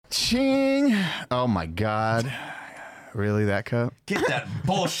Ching. Oh my God. Really, that cup? Get that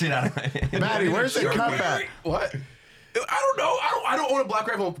bullshit out of my hand. Maddie, where's the cup at? What? I don't know. I don't own a Black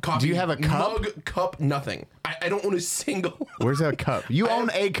Rifle coffee. Do you have a cup? Mug, cup, nothing. I don't own a single. Where's that cup? You own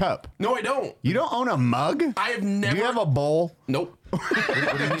a cup. No, I don't. You don't own a mug? I have never. Do you have a bowl? Nope. What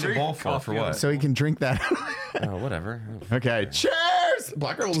do you need a bowl for? For what? So you can drink that. Oh, whatever. Okay. Cheers!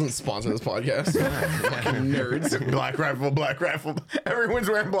 Black Rifle doesn't sponsor this podcast. Fucking nerds. Black Rifle, Black Rifle. Everyone's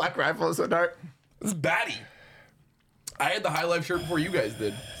wearing Black Rifle, so dark. This is batty. I had the High Life shirt before you guys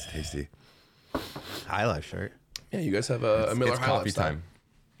did. It's tasty. High Life shirt. Yeah, you guys have a Miller It's High Life coffee style. time.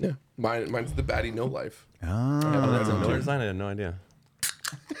 Yeah, mine's the Batty No Life. Oh, that's a Miller design? I had no idea.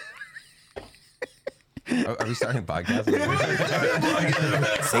 Are we starting a podcast?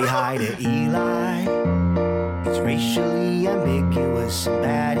 Say hi to Eli. It's racially ambiguous and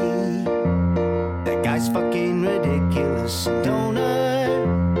batty. That guy's fucking ridiculous.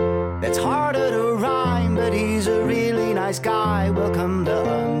 Donut. That's harder to rhyme, but he's a really nice guy. Welcome to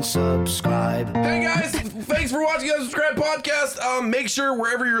Unsubscribe. Hey guys, thanks for watching the Unsubscribe podcast. Make sure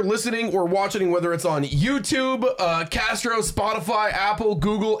wherever you're listening or watching, whether it's on YouTube, Castro, Spotify, Apple,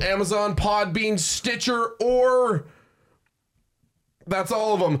 Google, Amazon, Podbean, Stitcher, or that's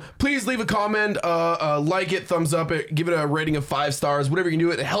all of them. Please leave a comment, like it, thumbs up it, give it a rating of 5 stars, whatever you can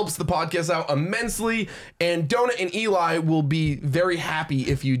do. It helps the podcast out immensely. And Donut and Eli will be very happy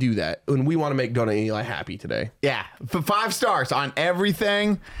if you do that. And we want to make Donut and Eli happy today. Yeah, for 5 stars on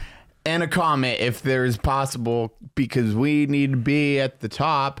everything and a comment if there is possible, because we need to be at the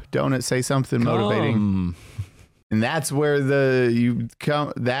top. Donut, say something motivating. And that's where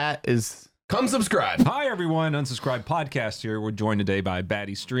Come subscribe. Hi, everyone. Unsubscribed podcast here. We're joined today by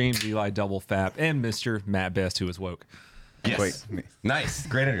Batty Streams, Eli Double Fap, and Mr. Matt Best, who is woke. Yes. Nice.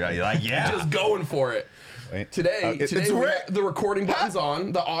 Great intro. You're like, yeah. Just going for it. Today the recording button's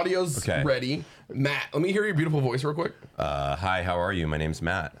on. The audio's ready. Matt, let me hear your beautiful voice real quick. Hi, how are you? My name's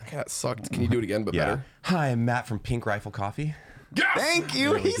Matt. Okay, that sucked. Can you do it again, but better? Hi, I'm Matt from Pink Rifle Coffee. Yes! Thank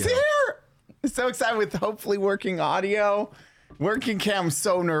you. He's here. So excited with hopefully working audio. Working cam, I'm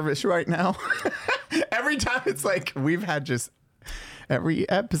so nervous right now. Every time it's like we've had just every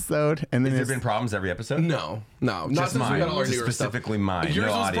episode, and then Has there been problems every episode? No, not Just since mine. we got all our Just newer specifically stuff. mine. Yours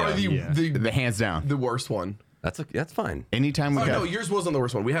No was audio. probably the hands down. the worst one. That's fine. Anytime we Oh got no, yours wasn't the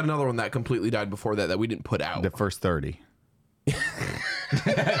worst one. We had another one that completely died before that we didn't put out. the first 30.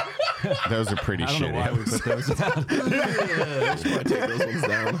 Those are pretty I don't know why shitty. we put those out. Yeah, should probably take those ones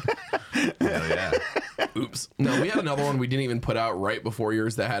down. Hell yeah. Oops. No, we had another one we didn't even put out right before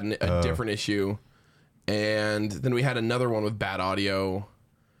yours that had a different issue, and then we had another one with bad audio.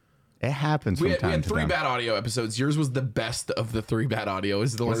 It happens from We time had to 3 time. bad audio episodes. Yours was the best of the 3 bad audio.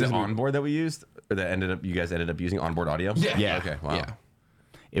 Is the Was it reason we- onboard that we used? Or that you guys ended up using onboard audio? Yeah. Yeah. Okay. Wow. Yeah.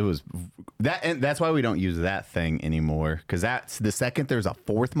 It was that, and that's why we don't use that thing anymore. Because that's the second there's a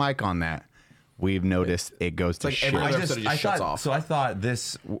 4th mic on that, we've noticed it goes to like shit. every other episode it just shuts off. So I thought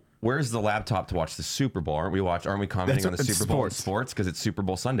this. Where's the laptop to watch the Super Bowl? Aren't we commenting on the It's Super Bowl in sports. sports? Because it's Super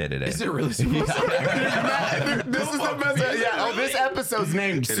Bowl Sunday today. Is it really supposed to This is the best. This episode's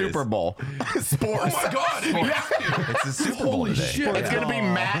named Super Bowl. Sports. Oh my god! It's the Super Bowl Holy today. shit. It's gonna be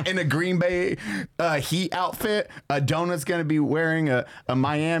Matt in a Green Bay Heat outfit. Donut's gonna be wearing a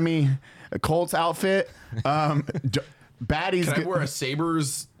Miami Colts outfit. Batty's Can I wear a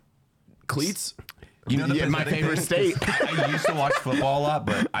Sabres cleats? You know the my pathetic favorite thing? state. I used to watch football a lot,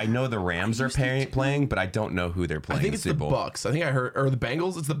 but I know the Rams are playing, but I don't know who they're playing. I think in it's the Super Bowl. Bucks. I think I heard, or the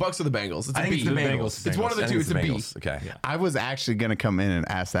Bengals. It's the Bucks or the Bengals. It's a I think B. it's the Bengals. It's one of the I two. think It's a B. Bengals. Okay. Yeah. I was actually gonna come in and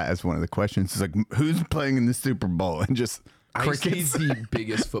ask that as one of the questions. It's like, who's playing in the Super Bowl? And just I used to be crickets. the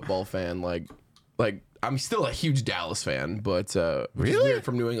biggest football fan. Like I'm still a huge Dallas fan, but which is Really? weird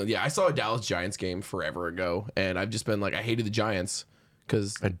from New England. Yeah, I saw a Dallas Giants game forever ago, and I've just been like, I hated the Giants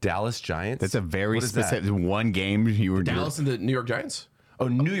because A Dallas Giants. That's a very What is that? specific one game you were Dallas and the New York Giants. Oh,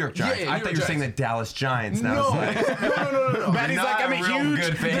 New York Giants. Yeah, I New thought York you were saying Giants. the Dallas Giants. And I was like, No. Batty's You're like, not I'm a a real huge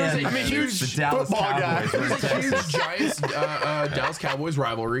good fan. I'm a huge The Dallas football guy. Cowboys. There's a huge Giants Dallas Cowboys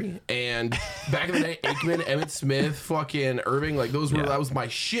rivalry, and back in the day, Aikman, Emmitt Smith, fucking Irving, like those were that was my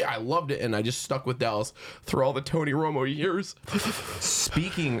shit. I loved it, and I just stuck with Dallas through all the Tony Romo years.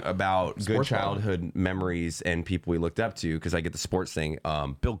 Speaking about good Sports ball. childhood memories and people we looked up to, because I get the sports thing.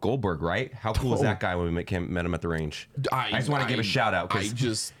 Bill Goldberg, right? How cool was that guy when we met him at the range? I just want to give a shout out because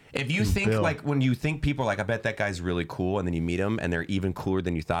if you think Bill. like when you think people are like, I bet that guy's really cool, and then you meet them and they're even cooler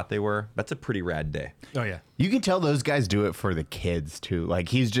than you thought they were. That's a pretty rad day. Oh, yeah. You can tell those guys do it for the kids too. Like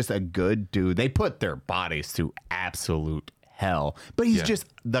he's just a good dude. They put their bodies through absolute hell, but he's just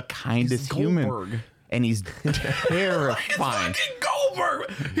the kindest human. Goldberg. And he's terrifying. Fucking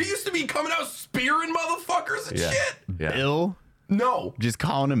Goldberg. He used be coming out spearing motherfuckers and shit. Yeah. Bill? No. Just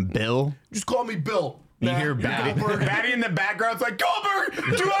calling him Bill? Just call me Bill. You hear Batty in the background's like,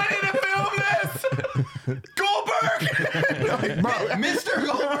 Goldberg, do I need to film this? Goldberg! Like, bro, Mr.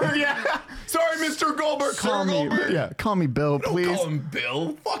 Goldberg. yeah. Sorry, Mr. Goldberg. Call me. Goldberg. Yeah, call me Bill, please. Call him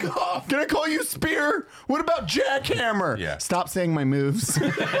Bill. Fuck off. Can I call you Spear? What about Jackhammer? Yeah. Stop saying my moves.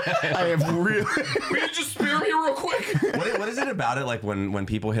 I have really. Will you just spear me real quick? What is it about it? Like when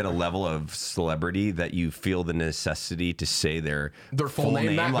people hit a level of celebrity that you feel the necessity to say their full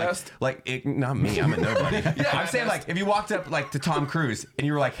name that best? Like not me. I'm a nobody. I'm saying like if you walked up like to Tom Cruise and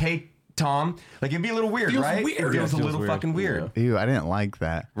you were like, "Hey, Tom," like it'd be a little weird, Feels right? weird. It feels a Feels little weird. fucking weird, Ew, I didn't like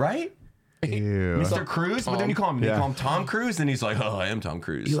that. right? Ew. Mr. Cruise, but then you call him Yeah. Tom Cruise, and he's like, "Oh, I am Tom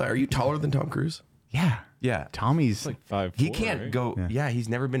Cruise." Eli, are you taller than Tom Cruise? Yeah. Yeah, Tommy's. Like 5'4", he can't right? go. Yeah, he's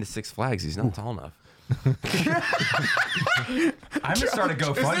never been to Six Flags. He's not tall enough. I'm gonna start a Is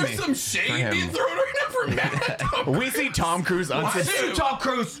there GoFundMe. some shade being thrown right now for Matt? We see Tom Cruise unsubscribe. Tom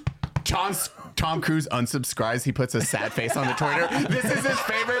Cruise. Tom Cruise unsubscribes. He puts a sad face on the Twitter. This is his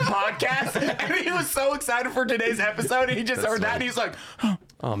favorite podcast, and he was so excited for today's episode. And he just heard that, and he's like,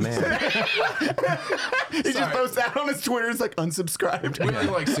 Oh man. he just posts that on his Twitter. It's like unsubscribed. We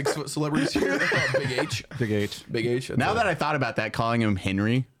only like 6 foot celebrities here. Big H. Big H. Big H. That's Now it. that I thought about that, calling him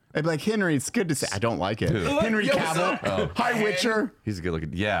Henry, I'd be like, Henry, it's good to say. I don't like it. Henry Yo, what's Cavill. up? Hi, Witcher. He's a good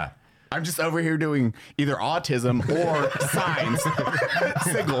looking. Yeah. I'm just over here doing either autism or signs,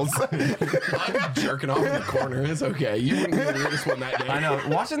 signals. I'm jerking off in the corner. It's okay. You wouldn't be the weirdest one that day. I know.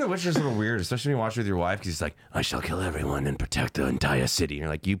 Watching The Witcher is a little weird, especially when you watch it with your wife, because he's like, I shall kill everyone and protect the entire city. And you're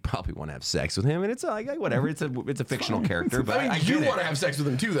like, you probably want to have sex with him, and it's like whatever. It's a fictional character, but I mean, I you get want it. to have sex with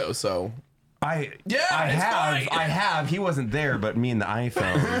him too, though. So I it's fine. have. He wasn't there, but me and the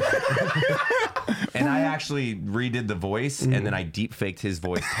iPhone. And I actually redid the voice, and then I deep faked his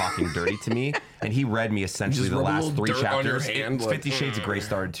voice talking dirty to me, and he read me essentially just the rub a last little 3 dirt on your chapters. hand, It's like, 50 Shades of Grey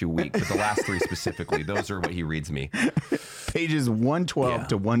started too weak, but the last 3 specifically, those are what he reads me. Pages 112 Yeah.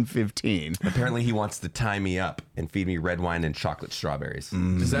 to 115. Apparently, he wants to tie me up and feed me red wine and chocolate strawberries.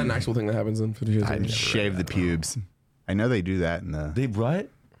 is that an actual thing that happens in 50 Shades? I shave the pubes. I know they do that in the. They what?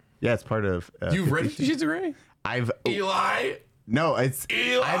 Yeah, it's part of. You've read 50 Shades of Grey? I've. Eli. No, it's.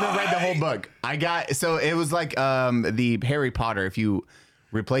 I haven't read the whole book. I got. So it was like the Harry Potter. If you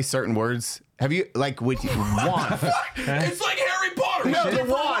replace certain words, have you like with wand? It's like Harry Potter. No, Shit the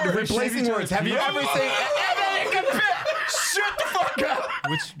for wand words. replacing words. Have you ever seen? Shut the fuck up.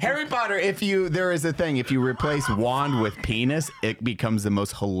 Harry Potter. If you there is a thing. If you replace wand with penis, it becomes the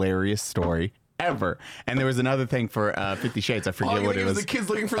most hilarious story ever. And there was another thing for 50 Shades. I All forget you what think it is was. the kids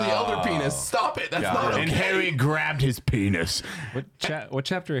looking for the elder penis. Stop it. That's not okay. And Harry grabbed his penis. What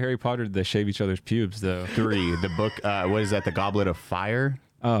chapter of Harry Potter did they shave each other's pubes though? 3. The book. What is that? The Goblet of Fire.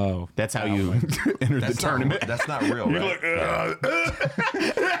 Oh, That's how you enter the tournament. That's not real, right?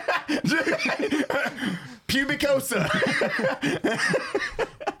 Pubicosa.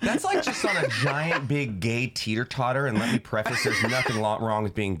 That's like just on a giant, big, gay teeter-totter. And let me preface, there's nothing wrong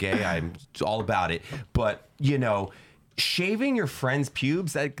with being gay. I'm all about it. But, you know, shaving your friend's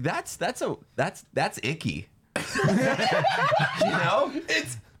pubes, that's icky. You know?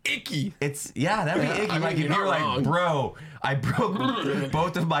 It's icky. That'd be icky. I mean, like you're if you're not like, wrong. bro, I broke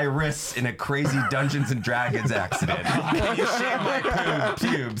both of my wrists in a crazy Dungeons and Dragons accident. Can you shave my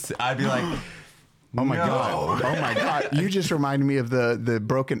pubes? I'd be like, Oh my no. god! Oh my god! You just reminded me of the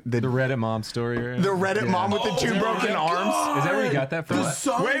broken the Reddit mom story. Right? the Reddit mom with the 2 broken arms. Is that where you got that from?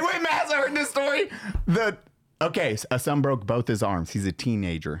 Wait, Matt, has I heard this story? A son broke both his arms. He's a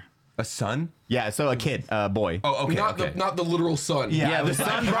teenager. A son? Yeah, so a kid, boy. Oh, okay. Not the literal son. Yeah, I the was son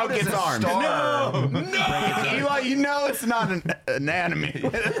like, how broke does his a arm. star Eli, you know it's not an anatomy.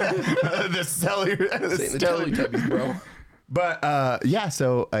 The cellular. Ain't the Teletubbies, bro. But yeah,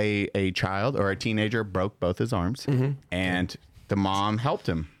 so a child or a teenager broke both his arms, and the mom helped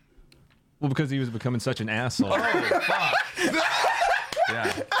him. Well, because he was becoming such an asshole.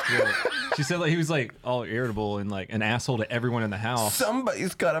 Yeah. She said like he was like all irritable and like an asshole to everyone in the house.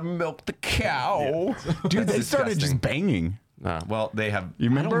 Somebody's got to milk the cow. Dude, they started disgusting. just banging. Well, they have. You I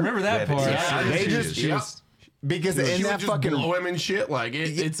remember? don't remember that Yeah, part. Yeah, they just because in She would that just fucking blow him and shit. Like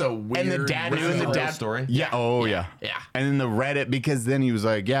it's a weird. and the dad knew, and the real dad story? Yeah. Oh yeah. Yeah. And then the Reddit because then he was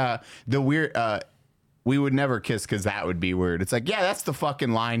like, yeah, the weird. We would never kiss because that would be weird. It's like, yeah, that's the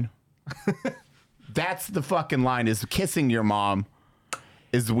fucking line. That's the fucking line. Is kissing your mom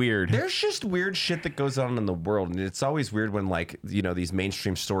is weird. There's just weird shit that goes on in the world, and it's always weird when like these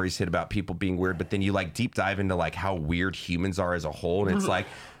mainstream stories hit about people being weird, but then you like deep dive into like how weird humans are as a whole, and it's like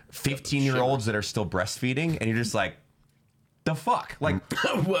 15-year-olds that are still breastfeeding, and you're just like, the fuck? Like,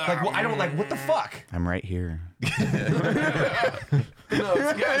 well, I don't like, what the fuck? I'm right here. No,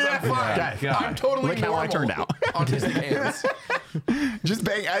 guys, I'm fine. God. I'm totally Look how normal. I turned out. Autistic hands. Just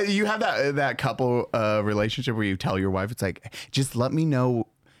bang. You have that couple relationship where you tell your wife, it's like, just let me know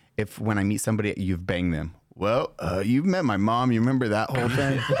if when I meet somebody you've banged them. Well, you've met my mom. You remember that whole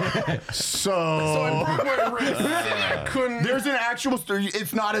thing? So I broke my wrist and I couldn't. There's an actual story.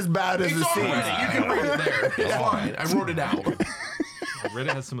 It's not as bad as It's it on seems. Reddit. You can read it there. It's fine. I wrote it out.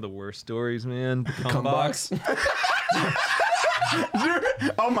 Reddit has some of the worst stories, man. The cum box. box.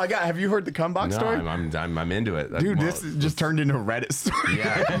 Oh my god, have you heard the cum box No, story? I'm into it. Dude, Well, this just turned into Reddit story.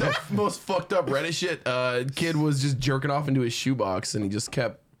 yeah. The most fucked up Reddit shit. Kid was just jerking off into his shoebox and he just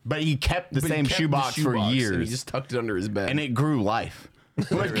kept But he kept the but he same kept the shoebox for shoebox, years. And he just tucked it under his bed. and it grew life.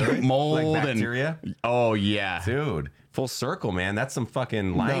 Like mold Like bacteria? and oh yeah. Dude, full circle, man. That's some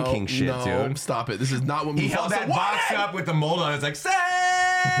fucking Lion King shit, dude. Stop it. This is not what He held that box up with the mold on it. It's like, say,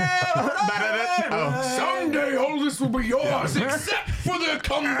 Someday all this will be yours, except for the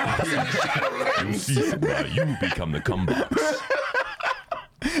cum box in the Shadowlands. you become the cum box.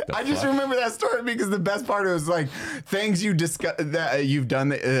 I just remember that story because the best part was like things you discuss that you've done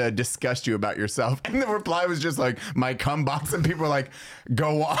that disgust you about yourself, and the reply was just like my cum box, and people were like,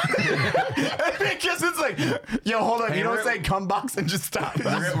 "Go on," because it's like, yo, hold on, Hey, you don't we're- say cum box and just stop.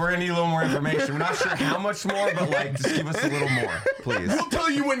 We're gonna need a little more information. We're not sure how much more, but like, just give us a little more, please. We'll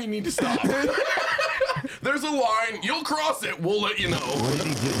tell you when you need to stop. There's a line. You'll cross it. We'll let you know. What did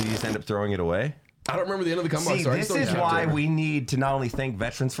he do? Did he just end up throwing it away? I don't remember the end of the cum box. See, Sorry, I this still is kept why it. we need to not only thank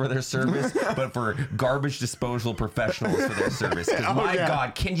veterans for their service, but for garbage disposal professionals for their service. Because my yeah.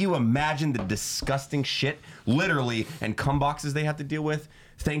 God, can you imagine the disgusting shit, literally, and cum boxes they have to deal with?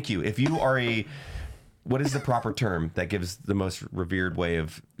 Thank you. If you are what is the proper term that gives the most revered way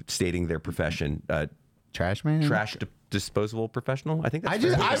of stating their profession? Trash man. Disposable professional? I think that's I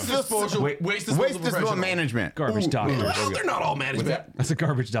just fair. I feel disposal- waste waste disposal disposal management. Garbage doctors. Well, they're not all management. That's a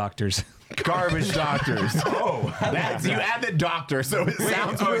garbage doctors. Garbage doctors. Oh, That's you add the doctor, so it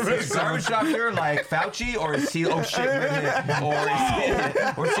sounds is he a garbage doctor like Fauci, or is he or is he like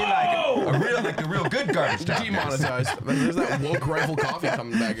a real good garbage doctor? Demonetized. There's that woke rifle coffee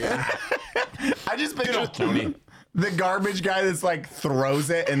coming back in. I just picture the garbage guy that's like throws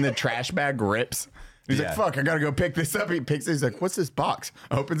it and the trash bag rips. He's Yeah. like, fuck, I gotta go pick this up. He picks it. He's like, what's this box?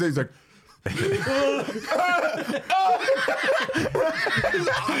 Opens it. He's like,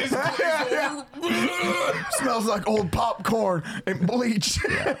 smells like old popcorn and bleach.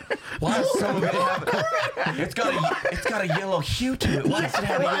 Why does some of it have? It's got a yellow hue to it. Why does it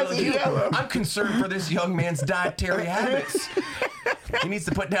have a Why yellow is it hue? yellow? I'm concerned for this young man's dietary habits. He needs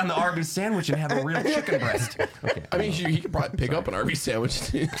to put down the Arby's sandwich and have a real chicken breast. Okay. I mean, he could probably pick up an Arby's sandwich.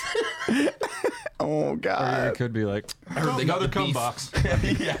 Oh God. It could be like They got another the cum beef. box.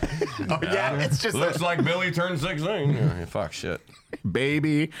 Oh yeah, it's just Looks like Billy turned 16. Yeah, fuck shit.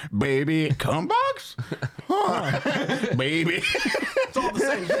 baby, cum box? Huh. Baby. It's all the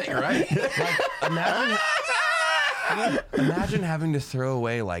same thing, right? Imagine having to throw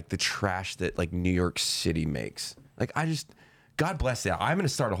away like the trash that like New York City makes. Like God bless that. I'm going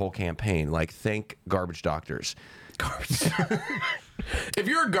to start a whole campaign like thank garbage doctors. If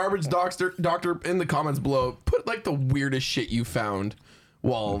you're a garbage doctor in the comments below, put like the weirdest shit you found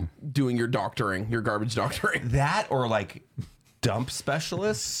while doing your doctoring, your garbage doctoring. That or like dump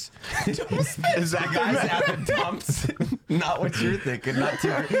specialists. Is that Guys at the dumps. Not what you're thinking. Not two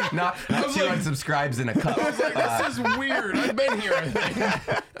unsubscribes in a cup. I was like, this is weird. I've been here, I think.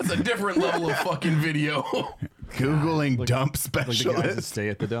 That's a different level of fucking video. Googling dump Like the guys that specialist? stay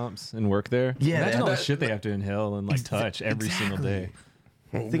at the dumps and work there. Yeah, Imagine all the that- shit they have to inhale and like touch every single day.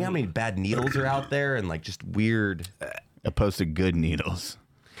 Think how many bad needles are out there and like just weird. Opposed to good needles.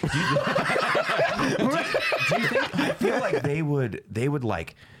 Do you think? I feel like they would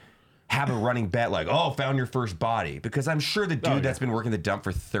like have a running bet like, oh, found your first body, because I'm sure the dude that's been working the dump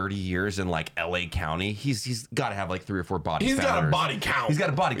for 30 years in like LA County, he's got to have like 3 or 4 bodies. He's got a body count. He's got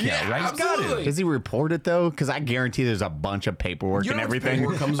a body count, Yeah, right? He's got absolutely. to. Does he report it though? Because I guarantee there's a bunch of paperwork You and know what's everything.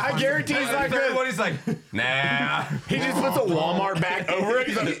 paperwork comes I from? guarantee he's not good. Everybody's like, nah. He just puts a Walmart bag over it.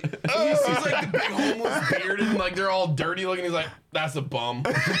 He's like, He sees like the big homeless bearded and like they're all dirty looking. He's like, that's a bum.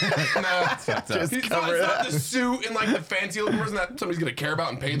 Nah, just it's cover it not up. the suit and like the fancy looking person that somebody's gonna care about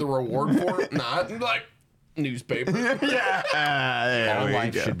and pay the reward for. Nah, it's like newspaper. Yeah. There All we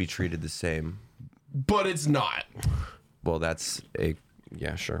life go. should be treated the same. But it's not. Well, that's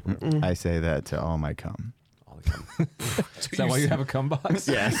yeah, sure. I say that to all my cum. Is that why you have a cum box?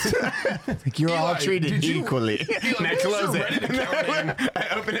 Yes. Like you're all Eli, treated did you- equally. Eli, And I what's your close it. Reddit account name? I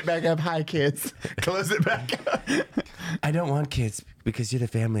open it back up. Hi, kids. Close it back up. I don't want kids because you're the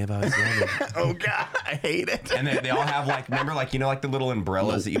family I've always wanted. Oh God, I hate it. And they all have like, remember, like, you know, like the little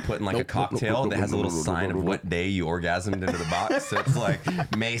umbrellas that you put in like a cocktail that has a little sign of what day you orgasmed into the box. So it's like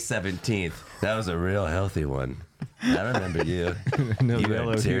May 17th. That was a real healthy one. I remember you. No You were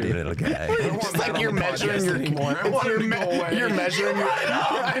yellow a dirty here. little guy. Just like you're measuring your, I want him to go away. you're measuring your,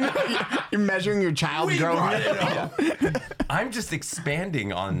 I know, you're measuring your child growing up. I'm just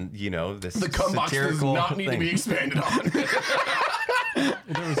expanding on, you know, this The cum box does satirical not need to thing. be expanded on.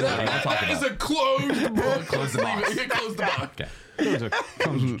 That is a closed book. Close the box. Close the box. Okay. There was a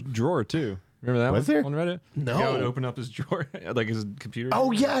comes drawer too. Remember that Was one there? on Reddit? No. The guy would open up his drawer, like his computer.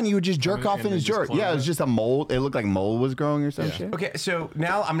 Oh yeah, and you would just jerk off in and his then just drawer. close Yeah, it was it. just a mold. It looked like mold was growing or some shit. Okay, so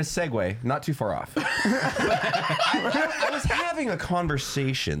now I'm going to segue, not too far off. I was having a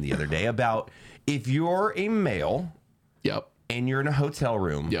conversation the other day about if you're a male Yep. and you're in a hotel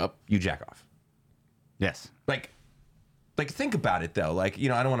room, Yep. you jack off. Yes. Like think about it though. Like, you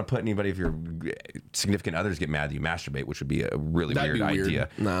know, I don't want to put anybody, if your significant others get mad that you masturbate, which would be a really That'd weird be weird. idea.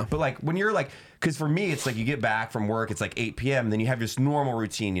 No. But like when you're like, because for me, it's like you get back from work, it's like 8 p.m. Then you have this normal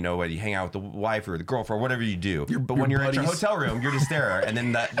routine, you know, whether you hang out with the wife or the girlfriend, whatever you do. But when you're at your buddies. hotel room, you're just there, and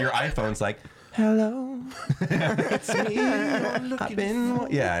then your iPhone's like, hello, it's me. I've been,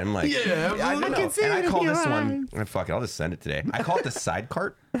 yeah, I'm like, Yeah, I look know. and see And I it in call your this one, fuck it, I'll just send it today. I call it the side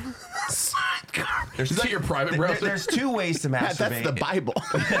cart. Is that your private browser? There's two ways to masturbate. That's the Bible. Oh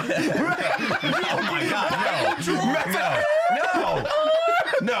my God,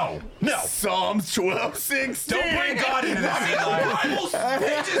 no. Psalms 12:16. Don't bring God into this, Eli. Bible's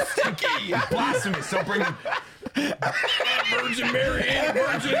page is sticky. Blasphemous. Don't bring him. Virgin Mary ain't a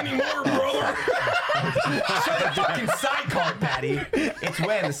virgin anymore, brother. So the fucking side cart, Patty. It's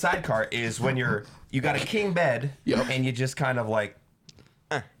when the side cart is when you got a king bed, Yep. and you just kind of like,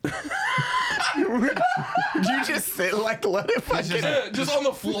 You just sit like let it fucking. Just on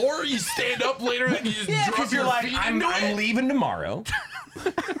the floor, you stand up later and you just yeah, drop because your you're like, feet I'm into it. leaving tomorrow,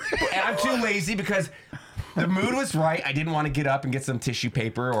 and I'm too lazy because the mood was right. I didn't want to get up and get some tissue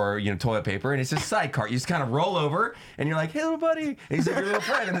paper or, you know, toilet paper, and it's just side cart. You just kind of roll over, and you're like, hey, little buddy. And he's like your little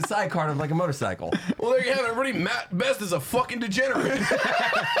friend, and the side cart of like a motorcycle. Well, there you have it, everybody. Matt Best is a fucking degenerate.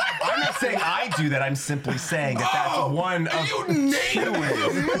 I'm not saying I do that. I'm simply saying that that's one of You named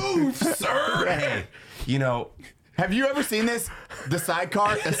the move, sir. Hey, you know, Have you ever seen this? The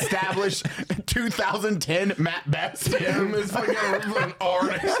sidecar established 2010 Matt Best. Him is fucking an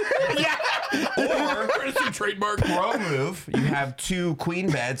artist. Yeah. Or it's a trademark. pro move. You have two queen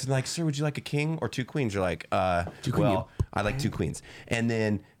beds, and like, sir, would you like a king or two queens? You're like, well, I like two queens, and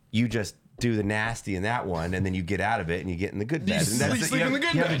then you just do the nasty in that one, and then you get out of it and you get in the good bed. And sleep it. in the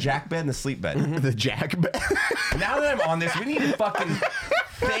good you have bed. the jack bed and the sleep bed. The Jack bed. Now that I'm on this, we need to fucking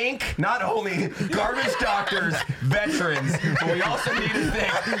thank not only garbage doctors, veterans, but we also need to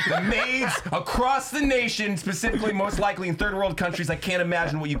thank the maids across the nation, specifically most likely in third world countries. I can't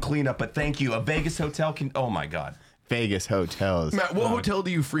imagine what you clean up, but thank you. A Vegas hotel can, oh my God. Vegas hotels. Matt, what hotel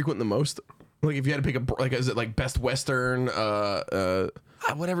do you frequent the most? Like, if you had to pick a, like, is it like Best Western?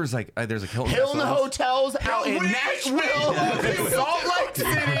 Whatever's like, there's like Hilton. Hilton Hotels. hotels out in Nashville, and Salt Lake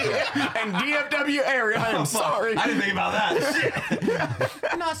City, and DFW area. I'm sorry. I didn't think about that.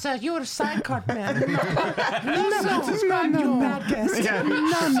 Shit. No, sir, you're a sidecar man. No, subscribe, you bad guest.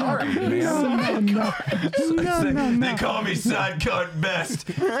 Sorry, man. They call me sidecart best.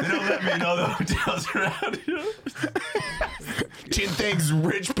 They don't let me know the hotels around here. 10 things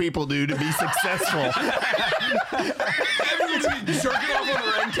rich people do to be successful. Everyone's jerking off on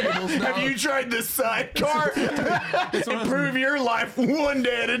their end tables now. Have you tried the sidecar? Improve your life one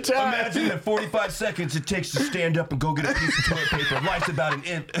day at a time. Imagine the 45 seconds it takes to stand up and go get a piece of toilet paper. Life's about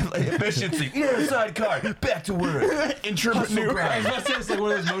an efficiency. Sidecar, back to work. Entrepreneur. I was about to say, it's like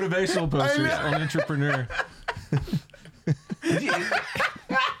one of those motivational posters on Entrepreneur.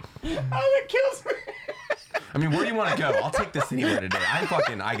 Oh, that kills me. I mean, where do you want to go? I'll take this anywhere today.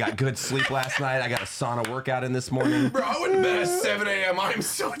 I got good sleep last night. I got a sauna workout in this morning. Bro, I went to bed at 7 a.m. I'm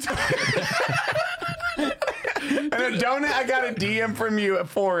so tired. And a donut, I got a DM from you at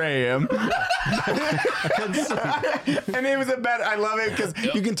 4 a.m. And it was a better, I love it because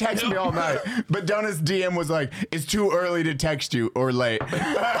you can text me all night. But Donut's DM was like, it's too early to text you or late. I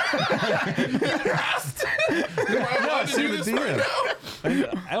see the DM. I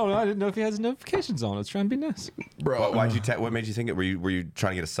don't know. I didn't know if he has notifications on. I was trying to be nice. Bro, What made you think it? Were you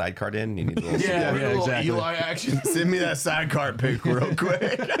trying to get a side card in? You need a little Yeah, a little exactly. Eli action. Send me that sidecar pic real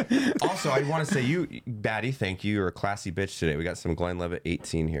quick. Also, I want to say you, Batty, thank you. You're a classy bitch today. We got some Glenlivet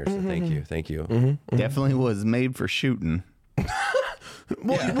 18 here, so thank you. Definitely was made for shooting.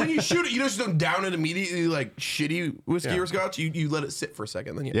 Well, when you shoot it, you just don't down it immediately like shitty whiskey or scotch. You let it sit for a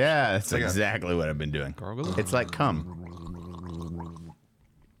second. Then you Yeah, that's exactly what I've been doing. It's like cum.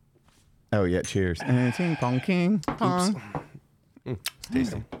 Oh yeah, cheers. Ting pong king pong.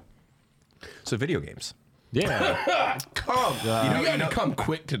 Tasty. So video games. Yeah. come. You gotta come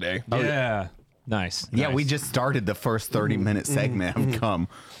quick today. Yeah. Nice. Yeah, nice. we just started the first 30-minute segment of cum.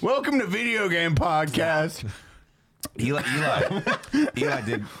 Welcome to Video Game Podcast. Eli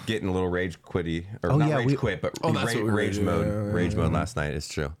did get in a little rage quitty, or not rage quit, but that's what we were rage doing. mode. Rage mode last night. It's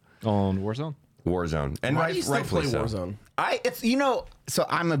true. On Warzone. Warzone, and Why do you still play rightfully so. Warzone? So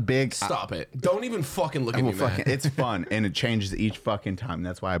I'm a big. Stop it! Don't even fucking look at me, man. It's fun and it changes each fucking time.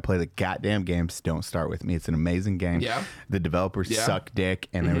 That's why I play the goddamn games. Don't start with me. It's an amazing game. Yeah. The developers suck dick,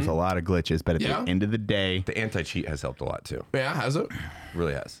 and there was a lot of glitches. But at the end of the day, The anti-cheat has helped a lot too. Yeah, has it?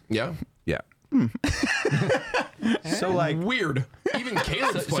 Really has. Yeah. Yeah. So like Weird. Even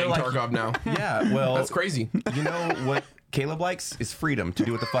Caleb's playing like- Tarkov now. yeah, well, That's crazy. You know what Caleb likes is freedom to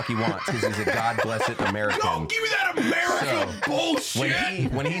do what the fuck he wants because he's a God blessed American. Don't give me that American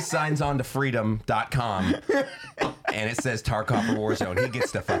bullshit. When he signs on to freedom.com and it says Tarkov or Warzone, he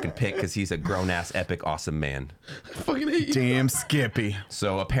gets to fucking pick because he's a grown ass epic awesome man. Fucking hate you. damn Skippy.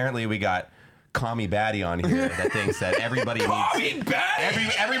 So apparently we got Commie Batty on here that thinks that everybody needs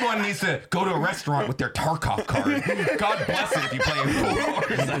everyone needs to go to a restaurant with their Tarkov card. God bless it if you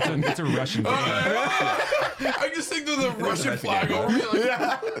play in It's a Russian game. I just think of the Russian flag over me.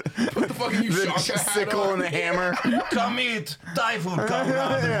 Like, put the fucking The Ushanka hat sickle on. and the hammer. Come eat Thai food, come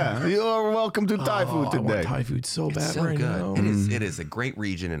on. Yeah, you're welcome to Thai food I want today. Thai food so bad So right good. now. It is a great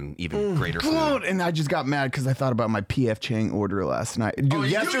region and even greater food. Good. And I just got mad because I thought about my PF Chang order last night. Dude, Oh,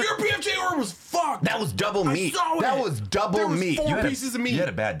 yesterday your PFJ order was fucked. that was double meat. saw That it. was double There was meat. 4 pieces of meat. You had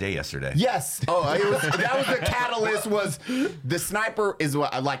a bad day yesterday. Yes. Oh, that was the catalyst. Was the sniper is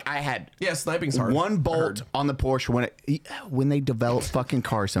what like I had. Yeah, sniping's hard. One I bolt heard. on the Porsche when they develop fucking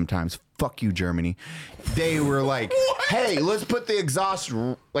cars sometimes. Fuck you, Germany. They were like, hey, let's put the exhaust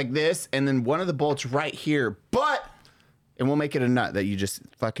like this, and then one of the bolts right here, and we'll make it a nut that you just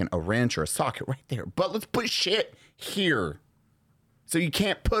fucking a wrench or a socket right there. But let's put shit here. So you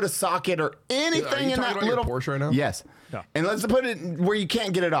can't put a socket or anything you in talking that about your little Porsche right now? Yes. Yeah. And let's put it where you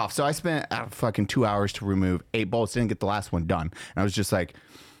can't get it off. So I spent fucking 2 hours to remove 8 bolts. Didn't get the last one done. And I was just like,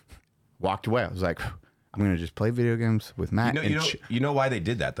 walked away. I was like, I'm gonna just play video games with Matt. You know why they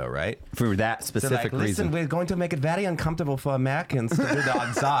did that though, right? For that specific reason. we're going to make it very uncomfortable for Americans to do the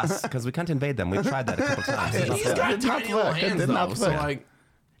exhaust because we can't invade them. We've tried that a couple times. And he's got Did not tiny little work. It hands did though, not so work. like,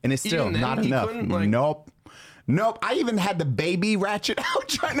 And it's still Even then, not he enough. couldn't, like- Nope. I even had the baby ratchet out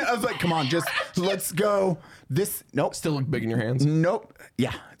trying to. I was like, come on, just let's go. Nope. still look big in your hands. Nope.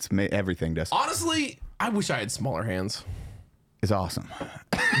 Yeah, everything does. Honestly, I wish I had smaller hands. It's awesome.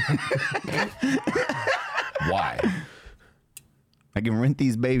 Why? I can rent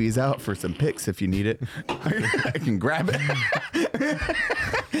these babies out for some pics if you need it. I can grab it.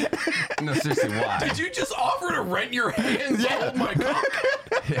 No, seriously, why? Did you just offer to rent your hands? Oh my god!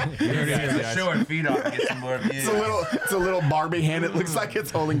 Show our feet off and get some more views. It's a little Barbie hand. It looks like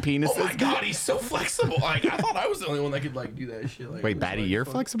it's holding penises. Oh my god, he's so flexible. Like I thought I was the only one that could like do that shit. Like, Wait, Batty, you're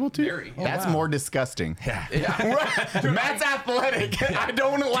flexible too? Very. That's more disgusting. Yeah. Matt's athletic. I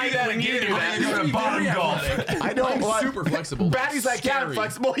don't want to that when you do that. You go to bottom golf. I don't I'm want super flexible. Batty's like, yeah, I'm Scary.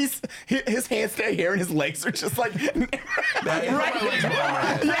 flexible. His hands stay here and his legs are just like My legs behind my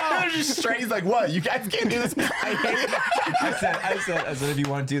head. yeah, they're just straight. He's like, what? You guys can't do this. I hate it. I said, if you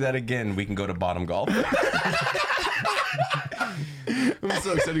want to do that again, we can go to bottom golf. I'm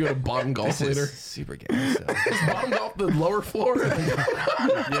so excited to go to bottom golf later. Super gay. So. Is bottom golf the lower floor?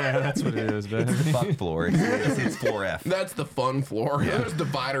 Yeah, that's what it is, man. Fuck floor. It's 4F. That's the fun floor. There's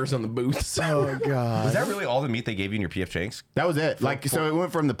dividers on the booths. Oh god. Was that really all the meat they gave you in your PF Chang's? That was it. Like, so it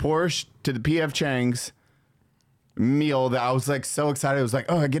went from the Porsche to the PF Chang's meal that I was like so excited. I was like,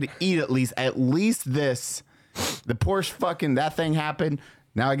 oh, I get to eat at least this. The Porsche fucking, that thing happened.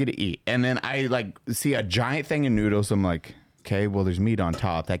 Now I get to eat. And then I like see a giant thing of noodles. I'm like, okay, well, there's meat on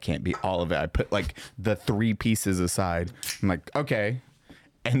top. That can't be all of it. I put like the 3 pieces aside. I'm like, okay.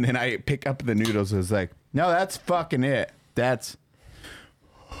 And then I pick up the noodles. I was like, no, that's fucking it. That's.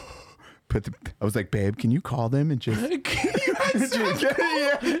 I was like, babe, can you call them and just I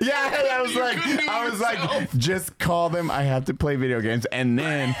was like, just call them. I have to play video games. And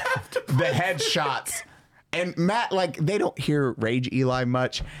then the headshots. And Matt, like, they don't hear Rage Eli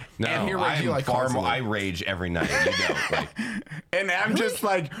much. No, And here I rage you am like far more. constantly. I rage every night. You know, like, And I'm just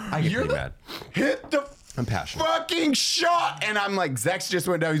like, I get pretty mad. hit the I'm passionate. fucking shot. And I'm like, Zex just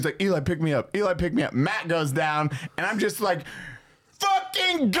went down. He's like, Eli, pick me up. Eli, pick me up. Matt goes down. And I'm just like,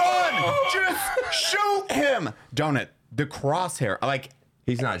 fucking gun. Just shoot him. Donut, the crosshair. Like,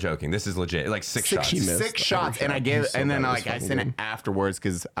 He's not joking. This is legit. Like six shots. Six shots, and I gave, and then like I sent it afterwards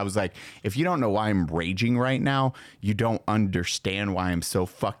because I was like, if you don't know why I'm raging right now, you don't understand why I'm so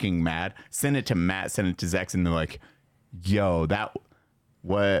fucking mad. Send it to Matt, send it to Zex, and they're like, yo,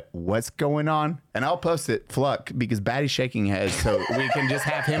 what's going on? And I'll post it, Fluck, because Batty's shaking heads, so we can just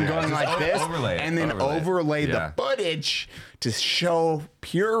have him going like this, and then overlay the footage to show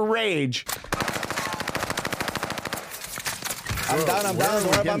pure rage. I'm down. Don't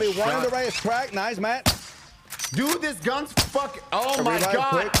worry about me. One in the right track. Nice, Matt. Dude, this gun's fuck. Oh my Revive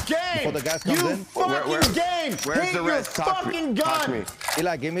god. quick Game. before the gas comes You in. fucking game. Where's Hit the your rest? Talk to me. fucking Talk to gun. me.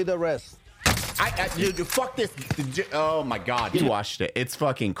 Eli, give me the rest. Dude, fuck this. Oh my god. You watched it. It's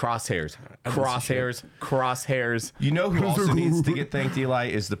fucking crosshairs. Crosshairs. You know who also needs to get thanked, Eli,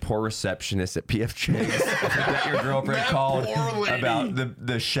 is the poor receptionist at PF Chang's that your girlfriend called about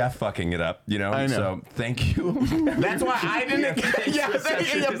the chef fucking it up. You know, I know. So thank you. That's why I didn't.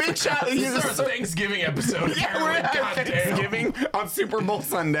 Yeah, big shot. This is our Thanksgiving episode. Yeah, we're having Thanksgiving on Super Bowl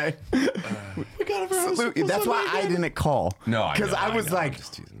Sunday. We got it Salute. That's why I didn't call. No, because I was like,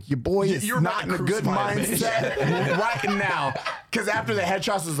 your boy is You're not in a good mindset right now. Because after the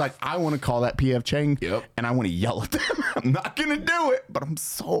headshots, was like, I want to call that PF Chang, and I want to yell at them. I'm not gonna do it, but I'm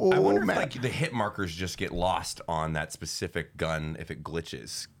so I wonder mad. if like the hit markers just get lost on that specific gun if it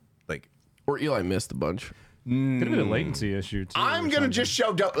glitches. Like, Or Eli missed a bunch. Could have been a latency issue too. I'm gonna just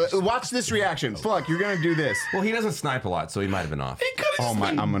show. Watch this reaction. Fuck, you're gonna do this. well, he doesn't snipe a lot, so he might have been off. Oh my!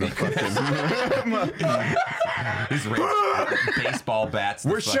 I'm gonna fucking. He's baseball bats.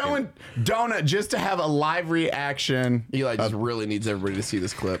 We're showing Donut just to have a live reaction. Eli just really needs everybody to see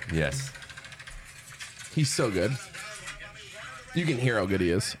this clip. Yes. He's so good. You can hear how good he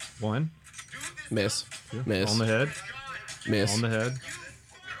is. One Miss. Miss. on the head, Miss. on the head.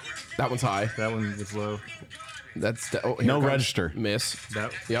 That one's high. That one was low. That's here No it comes. register. Miss.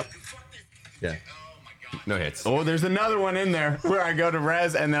 That Yep. Yeah. No hits. Oh, there's another one in there where I go to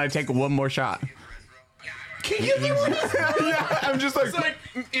res and then I take one more shot. Can you get the Yeah, I'm just like, It's like,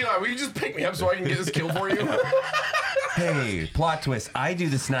 Eli, will you just pick me up so I can get this kill for you? Hey, plot twist. I do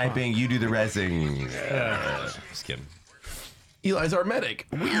the sniping, you do the rezzing. Just kidding. Eli's our medic.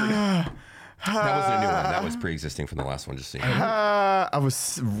 Weird. That wasn't a new one. That was pre-existing from the last one. Just so you know. I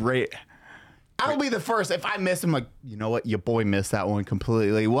was I'll be the first. If I miss, I'm like, you know what? Your boy missed that one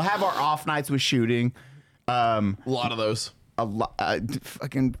completely. We'll have our off nights with shooting. A lot of those. A lot.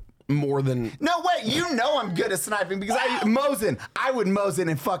 Fucking. More than. No, wait. You know I'm good at sniping because I would Mosin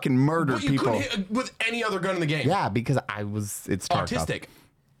and fucking murder But you people. couldn't hit with any other gun in the game. Yeah, because it's Tarkov. Autistic.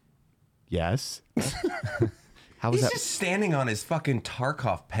 Yes. How was He's that? just standing on his fucking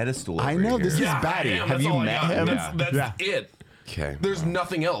Tarkov pedestal. I over know, here. this is Yeah, Batty. I am. Have That's you all I met got. him? That's it. Okay. There's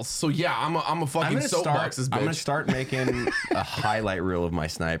nothing else. So yeah, I'm a fucking soapboxes bitch. I'm gonna start making a highlight reel of my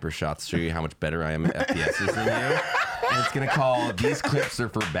sniper shots to show you how much better I am at FPSs than you. And it's gonna call "These clips are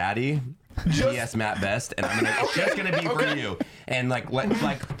for Batty." PS Matt Best, and it's just gonna be for you. And like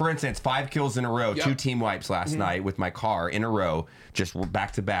for instance, 5 kills in a row, 2 team wipes last night with my car in a row, just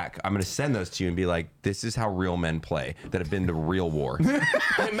back to back. I'm gonna send those to you and be like, this is how real men play that have been to real war.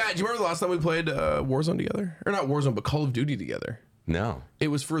 Hey Matt, do you remember the last time we played Warzone together? Or not Warzone, but Call of Duty together? No. It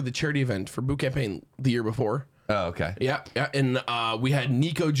was for the charity event for Boot Campaign the year before. Oh, okay. Yeah, and we had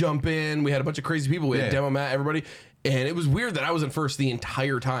Nico jump in. We had a bunch of crazy people. We had Demo Matt, everybody. And it was weird that I was in first the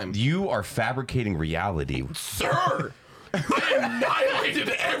entire time. You are fabricating reality. Sir! I annihilated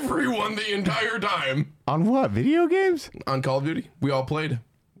everyone the entire time. On what? Video games? On Call of Duty, we all played.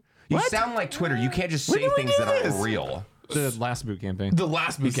 You sound like Twitter. You can't just say did we things do that this? aren't real. The last boot campaign. The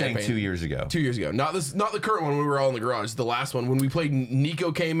last Boot He's saying Campaign. 2 years ago. 2 years ago. Not the current one when we were all in the garage. The last one when we played.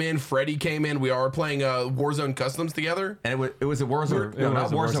 Nico came in, Freddie came in. We are playing Warzone Customs together. And it was a Warzone. No, not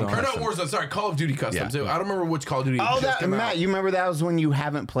was a Warzone. Warzone. Or not Custom. Warzone. Sorry, Call of Duty Customs. Yeah. I don't remember which Call of Duty. Oh, just that came Matt, out. you remember that was when you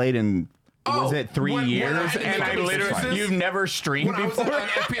haven't played in was it 3 when I years? had to And make I a literally decision. you've never streamed When I was an before.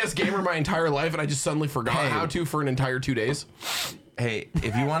 FPS gamer my entire life, and I just suddenly forgot how to for an entire 2 days. Hey,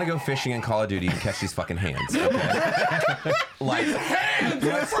 if you want to go fishing in Call of Duty, you catch these fucking hands. Okay? Like, Hands,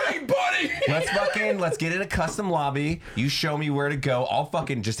 free buddy. let's get in a custom lobby. You show me where to go. I'll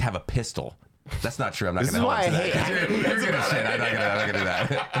fucking just have a pistol. That's not true. I'm not This gonna is why hold I to that. hate- You're gonna shit. I'm not gonna do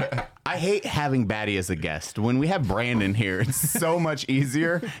that. I hate having Batty as a guest. When we have Brandon here, it's so much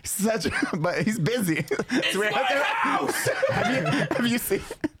easier. But he's busy. It's my house. Have you seen?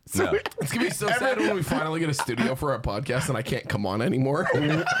 No. It's gonna be so sad when we finally get a studio for our podcast and I can't come on anymore.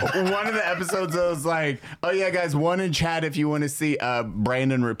 One of the episodes I was like, oh yeah, guys, one in chat if you want to see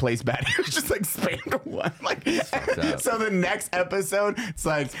Brandon replace Batty. It was just like spam to one. Like, so the next episode, it's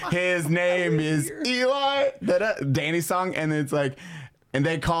like his name is Eli, Danny's song, and it's like, and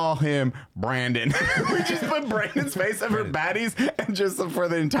they call him Brandon. We just put Brandon's face over Batty's and just for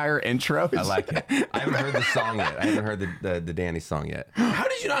the entire intro. I like it. I haven't heard the song yet. I haven't heard the Danny song yet. How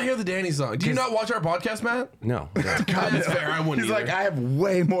did you not hear the Danny song? Do you not watch our podcast, Matt? No. God, that's fair. I wouldn't. He's either. like, I have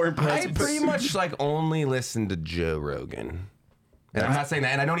way more I impressions. pretty much like only listen to Joe Rogan. And I'm not saying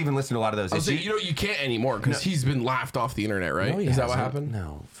that, and I don't even listen to a lot of those. I was saying, you can't anymore because he's been laughed off the internet, right? No, he Is that what hasn't. happened?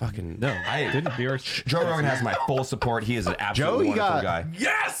 No, fucking No, I didn't be our Joe Rogan has my full support. He is an absolutely Joe, you wonderful got- guy.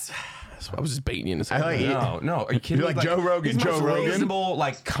 Yes. I was just baiting you into saying I like that. No, are you kidding You're me? like Joe Rogan, He's the Joe most Rogan? reasonable,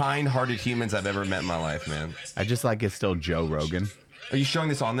 like kind-hearted humans I've ever met in my life, man. I just like it's still Joe Rogan. Are you showing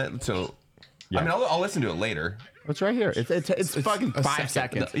this on that? So, I mean, I'll listen to it later. What's right here? It's fucking a 5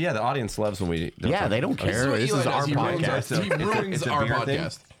 second. seconds. Yeah, the audience loves when we. Yeah, they don't care. what This Eli is does. our He ruins podcast. He ruins It's a our beer thing?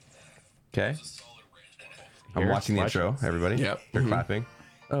 podcast. Okay. I'm Here's watching the intro. questions. Everybody. Yep. They're clapping.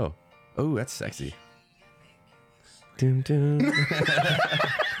 Oh, that's sexy. Dun, dun.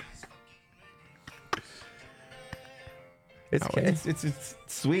 It's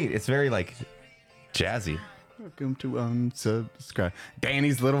sweet. It's very like jazzy. Welcome to unsubscribe.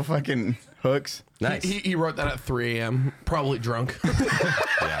 Danny's little fucking hooks. Nice. He wrote that at 3 a.m. Probably drunk.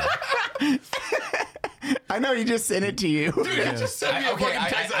 Yeah. I know he just sent it to you. Dude, he just sent me a fucking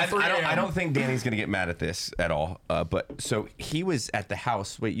text at 3 a.m. I don't think Danny's gonna get mad at this at all. But so he was at the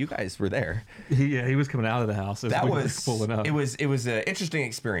house. Wait, you guys were there. Yeah, he was coming out of the house. As That we were was pulling up. It was an interesting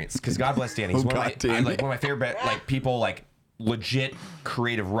experience because God bless Danny. He's Oh, one, God, of Danny. one of my favorite like people like legit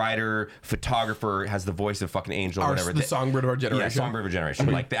creative writer, photographer, has the voice of fucking angel, whatever. The songbird of our Yeah, generation. songbird of a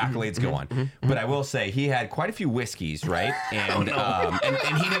generation. Like the accolades go on. But I will say he had quite a few whiskeys, right? And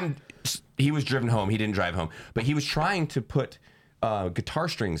and he didn't. He was driven home. He didn't drive home, but he was trying to put guitar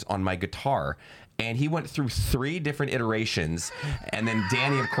strings on my guitar. And he went through 3 different iterations, and then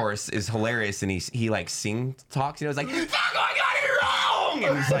Danny, of course, is hilarious, and he like talks. You know, he's like, "Fuck, I got it wrong,"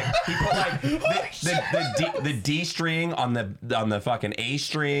 and he's like, he put like the D string on the fucking A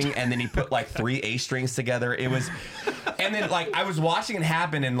string, and then he put like 3 A strings together. It was, and then like I was watching it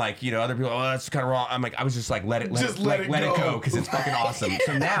happen, and like other people, oh, that's kind of wrong. I'm like, I was just like, let it go because it's fucking awesome.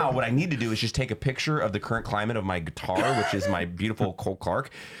 So now what I need to do is just take a picture of the current climate of my guitar, which is my beautiful Cole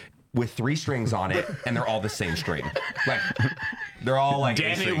Clark, with 3 strings on it, and they're all the same string. Like, they're all like A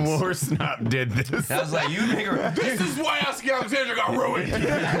Danny strings. Warsnop did this. I was like, you make a This is why Asking Alexander got ruined.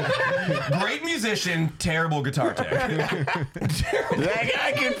 great musician, terrible guitar tech. That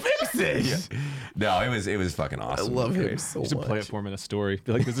guy can fix this. No, it was fucking awesome. I love him so You should play it much. for him in a story.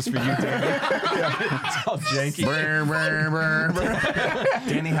 Be like, is this for you, Danny? It's all janky. Brr, brr, brr, brr.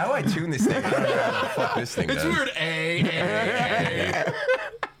 Danny, how do I tune this thing? I don't know how the fuck this thing It's does. weird. A.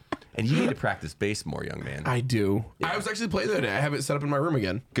 And you need to practice bass more, young man. I do. I was actually playing the other day. I have it set up in my room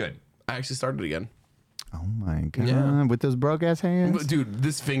again. Good. I actually started again. Oh my god! Yeah. With those broke ass hands. But dude,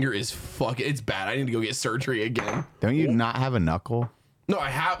 this finger is fucking. It's bad. I need to go get surgery again. Don't you not have a knuckle? No, I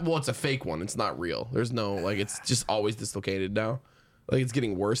have. Well, it's a fake one. It's not real. There's no like. It's just always dislocated now. Like it's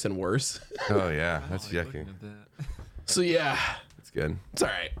getting worse and worse. Oh yeah, that's yucky. So yeah, That's good. it's all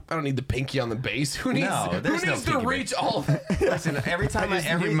right. I don't need the pinky on the bass. Who needs? No, who there's no needs to pinky reach all? Listen, every time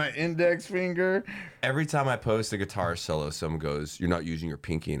my index finger. every time I post a guitar solo, someone goes, "You're not using your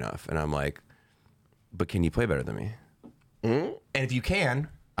pinky enough," and I'm like, "But can you play better than me?" And if you can,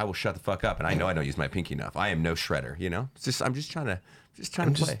 I will shut the fuck up. And I know I don't use my pinky enough. I am no shredder. You know, I'm just trying to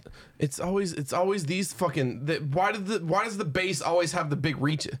play. It's always these fucking. Why does the bass always have the big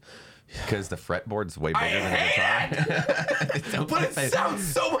reach? Because the fretboard's way bigger than the guitar. But it sounds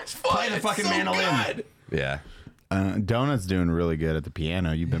so much fun. Play the It's fucking so mandolin. good. Yeah. Donut's doing really good at the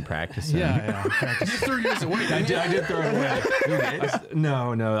piano. You've been practicing. Yeah. You threw yours away. I did throw it away.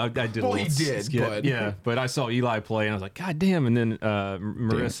 No, I did. Well, a he little did, skit. but- Yeah, but I saw Eli play, and I was like, God damn! And then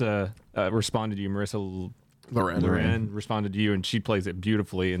Marissa responded to you. Marissa Loren responded to you, and she plays it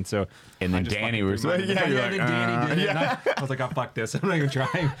beautifully. And so, And then I just Danny fucking was threw like, mine. yeah, you're and then like, Danny did it. And yeah. I was like, oh fuck this! I'm not even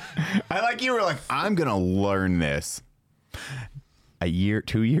trying. I like you were like, I'm gonna learn this. A year,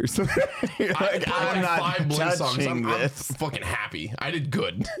 2 years. You're I like, played I'm like not 5 Blink songs. touching I'm this. fucking happy. I did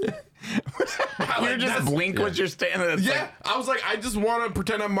good. You're just blink what you're standing. It's Yeah, I was like, I just want to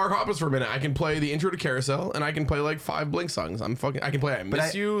pretend I'm Mark Hoppus for a minute. I can play the intro to Carousel, and I can play like 5 Blink songs. I can play I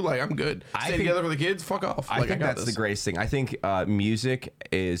Miss You. Like, I'm good. Stay together for the kids. Fuck off. I Like, think got that's this. the greatest thing. I think music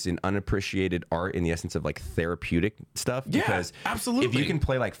is an unappreciated art in the essence of like therapeutic stuff. Yeah, because absolutely. If you can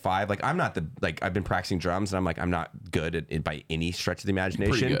play like 5, like I'm not I've been practicing drums and I'm like, I'm not good at it by any stretch of the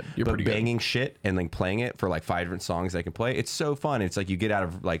imagination. good. You're but pretty good. banging shit and like playing it for like 5 different songs I can play, it's so fun. It's like you get out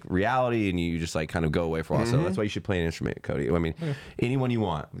of like reality and you just like kind of go away for a while. So that's why you should play an instrument, Cody. I mean, anyone you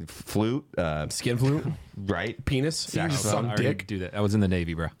want. Flute, Skin flute, right? Penis, you just I suck already dick. do that. I was in the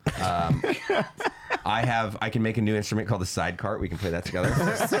Navy, bro. I can make a new instrument called the side cart. We can play that together.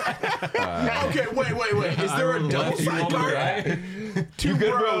 Okay, wait. Is there a double sidecar? Two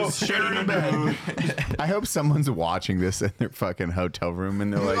bros sharing a bed. I hope someone's watching this in their fucking hotel room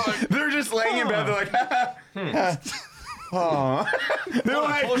and they're like, they're just laying in bed. They're like, oh, they're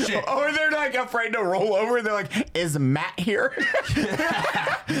like, bullshit. or they're like afraid to roll over. They're like, is Matt here?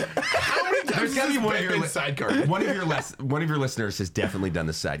 How many times There's gotta has be one of this your been sidecar? one of your listeners has definitely done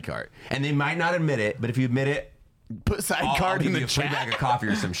the side cart, and they might not admit it, but if you admit it, Put side I'll card give in you the a free chat. bag of coffee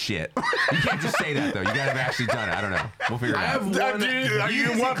or some shit. You can't just say that though. You gotta have actually done it. I don't know. We'll figure it I out. have one. Do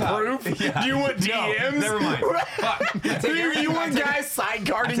you want proof? Do you want DMs? Never mind. Fuck. I take everything- You want I take- guys side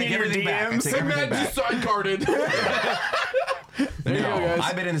carding I take in your everything back. I DMs? take And everything Matt just back. sidecarded. There you go, No, guys.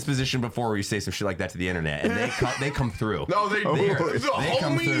 I've been in this position before where you say some shit like that to the internet, and they come through. No, the come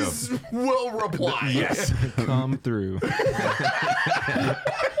homies will reply. Yes. Come through.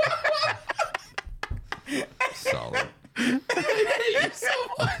 Solid. Thank you so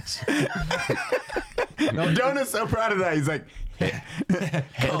much. Donut's so proud of that. He's like,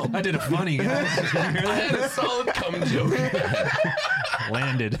 I did a funny, guys. I had a solid cum joke.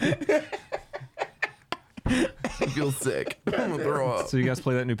 Landed. I feel sick. I'm gonna throw up. So you guys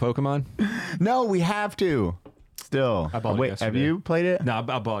play that new Pokemon? no, we have to. Still. I bought it Wait, have yesterday. you played it? No, I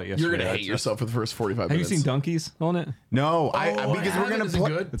bought it yesterday. You're gonna hate yourself for the first 45 Have you minutes. seen Donkeys on it? No, Oh, because we're gonna Is it play.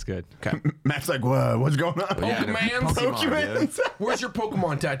 good? It's good. Matt's like, what? What's going on? Pokemon. Pokemon. Where's your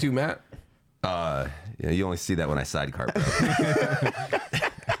Pokemon tattoo, Matt? Yeah, you only see that when I sidecart,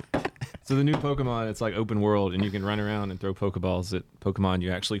 bro. So the new Pokemon, it's like open world, and you can run around and throw Pokeballs at Pokemon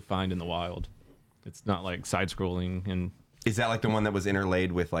you actually find in the wild. It's not like side-scrolling and Is that like the one that was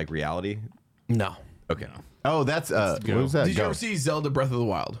interlaid with like reality? No. Okay. Oh, that's what was that? Did you Go. ever see Zelda Breath of the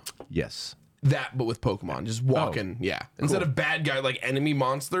Wild? Yes. That, but with Pokemon, just walking. Yeah. Instead of bad guy like enemy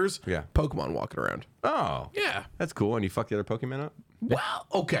monsters. Yeah. Pokemon walking around. Oh. Yeah. That's cool. And you fuck the other Pokemon up? Well,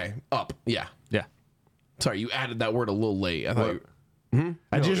 okay. Up. Yeah. yeah. Sorry, you added that word a little late. I thought.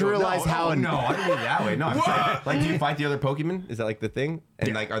 I just realized how. Oh, no, I didn't mean it that way. No, I'm saying, like, do you fight the other Pokemon? Is that like the thing?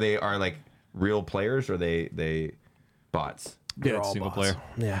 And like, are like real players or they bots? Yeah, They're it's all single bots. player.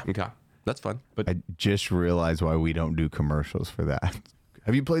 Yeah. Okay, that's fun. But I just realized why we don't do commercials for that.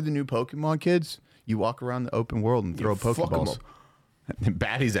 Have you played the new Pokemon, kids? You walk around the open world and throw fuck 'em Pokeballs.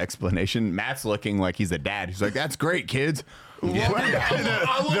 Batty's explanation. Matt's looking like he's a dad. He's like, "That's great, kids." I love the when you guys are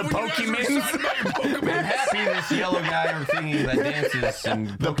Pokemons. excited about your Pokemon. I'm happy this yellow guy or thingy that dances and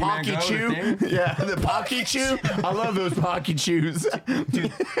The Pikachu. Yeah, the Pikachu. I love those Pikachus.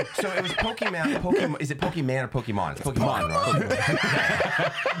 Dude, so it was Pokemon. Is it Pokemon or Pokemon? It's Pokemon,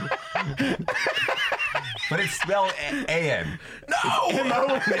 right? But it's spelled A-N.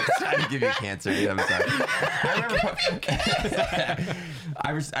 No! It's trying to give you cancer. Dude, I'm sorry.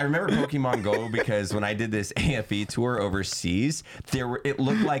 I remember Pokemon Go because when I did this AFE tour overseas, it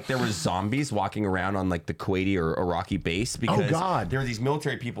looked like there were zombies walking around on like the Kuwaiti or Iraqi base because God. there were these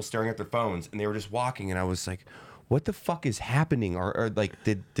military people staring at their phones and they were just walking and I was like, what the fuck is happening? Or like,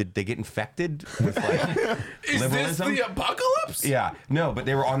 did they get infected with like Is this liberalism? the apocalypse? Yeah, no, but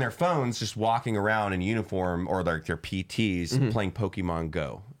they were on their phones just walking around in uniform or like their PTs playing Pokemon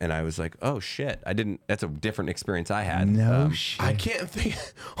Go. And I was like, oh shit, that's a different experience I had. shit. I can't think.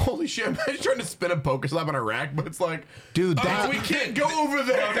 Holy shit! I'm trying to spin a Pokeslap on a rack, but it's like, Dude, oh, that- we can't go over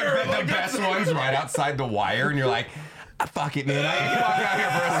there. The Like, best that's- one's right outside the wire, and you're like, fuck it, man. I can walk out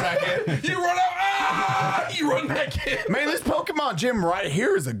here for a second. You run out. Ah! You run back in. Man, this Pokemon gym right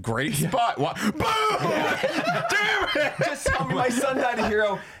here is a great spot. Boom! Damn it! Just tell me my son died a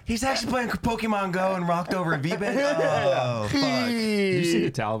hero. He's actually playing Pokemon Go and rocked over a V-Bed. Oh, fuck. did you see the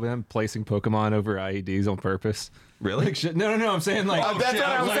Taliban placing Pokemon over IEDs on purpose? Really? Like shit. No. I'm saying like. Oh, that's what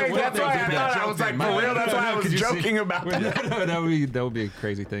I was saying. That's why I thought I was like, for real. That's why I was joking about that. No, that would be a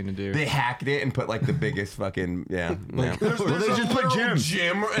crazy thing to do. They hacked it and put like the biggest fucking Well, they just put gyms.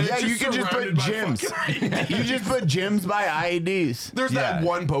 Gym, and Yeah, it's you can just put surrounded by gyms. fucking- You just put gyms by IEDs. There's that Yeah.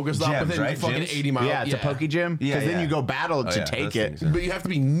 one Pokestop Gyms, within right? fucking Gyms? 80 miles. Yeah, it's a Poke Gym. Yeah, Because then yeah. you go battle to yeah, take those it. things are- But you have to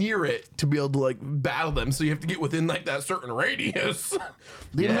be near it to be able to like battle them. So you have to get within like that certain radius.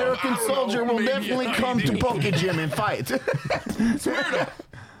 The American I don't soldier know, will maybe definitely an come to ID. Poke Gym and fight. Swear to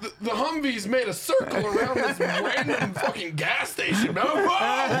the Humvees made a circle around this random fucking gas station. No,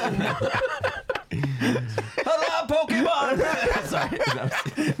 whoa! Hello, Pokemon. Sorry.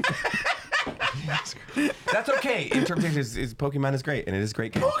 That's okay. Interpretation is Pokemon is great, and it is a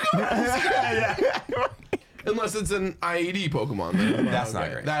great game. Unless it's an IED Pokemon. Then. That's not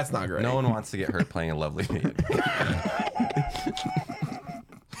great. That's not great. No one wants to get hurt playing a lovely game.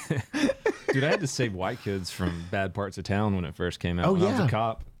 Dude, I had to save white kids from bad parts of town when it first came out. Oh, when I was yeah. a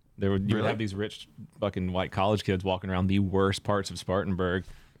cop. You would Really? have these rich fucking white college kids walking around the worst parts of Spartanburg,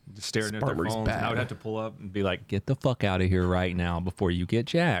 just staring at their Spartanburg's phones. And I bad. would have to pull up and be like, "Get the fuck out of here right now before you get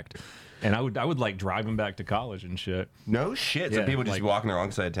jacked." And I would like drive them back to college and shit. No shit. So Yeah, people just like- walking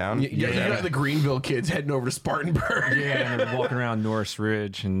alongside town. Yeah, you got the Greenville kids heading over to Spartanburg. Yeah, and they're walking around Norris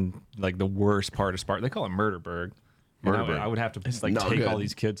Ridge and like the worst part of Spartan. They call it Murderburg. And Murderburg. I would have to like not take all good.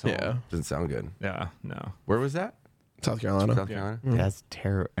 these kids home. Yeah. Doesn't sound good. Yeah, no. Where was that? South Carolina. South Carolina. That's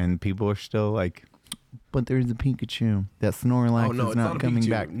terrible. And people are still like, but there's a Pikachu. That Snorlax Oh no, is it's not not a coming Pikachu.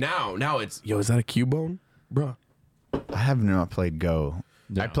 back. Now it's is that a Cubone, bruh? I have not played Go.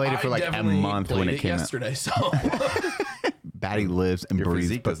 I played it for like a definitely month when played it came yesterday. So out. Batty lives and Your breathes.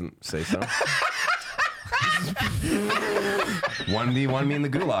 physique But doesn't say so. 1v1 me in the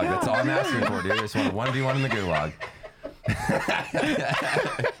gulag. That's all I'm asking for, dude. I just want a 1v1 in the gulag.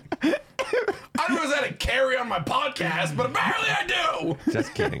 I don't know if that to carry on my podcast, but apparently I do.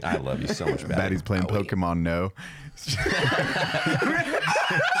 Just kidding. I love you so much, Batty. Batty's playing Pokemon No.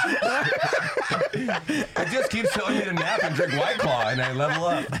 I just keep telling me to nap and drink White Claw, and I level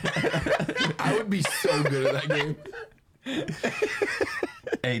up. I would be so good at that game.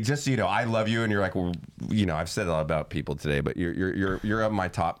 Hey, just so you know, I love you, and you're like, well, you know, I've said a lot about people today, but you're on my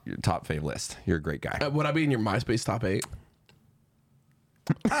top fave list. You're a great guy. Would I be in your MySpace top 8?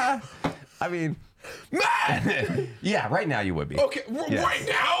 I mean, yeah, right now you would be. Okay, Yes. right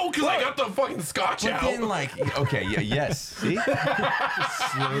now because I got the fucking scotch But out. then, like, okay, yeah, yes. See,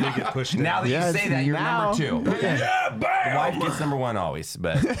 Slowly get pushed down. now that Yes, you say that, you're now. number 2. yeah, The bam. wife gets number 1 always,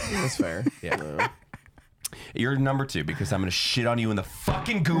 but That's fair. yeah. You're number 2 because I'm gonna shit on you in the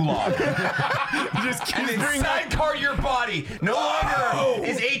fucking gulag. Just keep And then doing that. sidecar your body. No longer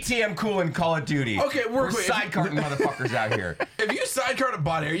is ATM cool in Call of Duty. Okay, we're quick. sidecarting motherfuckers out here. If you sidecard a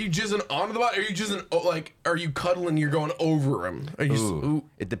body, are you jizzing onto the body? Or are you jizzing like? Are you cuddling? You're going over him? Are you Ooh,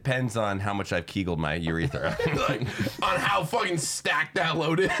 it depends on how much I've kegeled my urethra. like on how fucking stacked that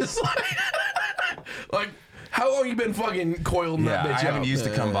load is? like how long you been fucking coiling Yeah, that bitch I haven't up? used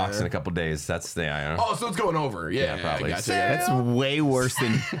a cum box in a couple days. That's the I know. Oh, so it's going over. Yeah, Yeah, probably. I gotcha. That's way worse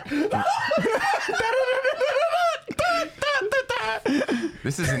than.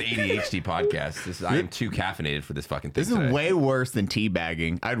 This is an ADHD podcast. I am too caffeinated for this fucking thing. This is today. way worse than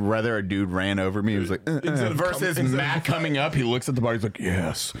teabagging. I'd rather a dude ran over me. He was like, Instead of versus coming- Matt coming up. He looks at the body. He's like,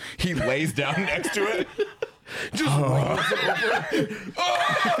 yes. He lays down next to it. Just rolls over.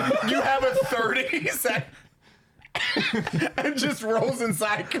 You have a 30 second. and just rolls in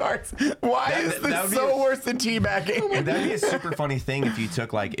sidecars. Why is that this would be so a- worse than teabagging? And that'd be a super funny thing if you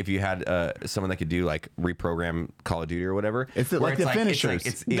took if you had someone that could do reprogram Call of Duty or whatever. It's where like the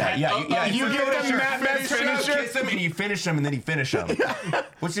finishers. Yeah, you it's give the them finisher. Mad Max finisher? Kiss them and you finish them and then you finish them,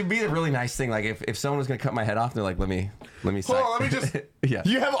 which would be a really nice thing. Like if someone was gonna cut my head off, they're like, let me. Hold on, let me just. Yeah.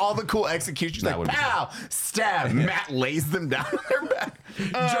 You have all the cool executions, That like would be pow, stab. Matt lays them down on their back.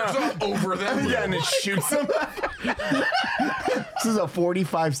 Jerks off over them. Yeah, and it shoots them. This is a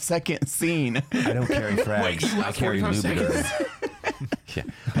 45-second scene. I don't carry frags. Wait, you I last carry 45 lubriderm. Yeah,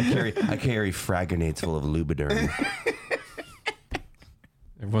 I carry frag grenades full of lubriderm.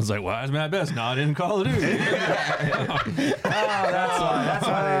 Everyone's like, why is Matt Best not in Call of Duty? That's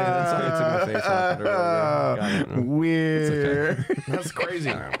why they took my face off it earlier. Got it. Weird. That's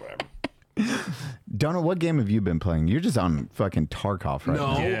crazy. Donut, what game have you been playing? You're just on fucking Tarkov right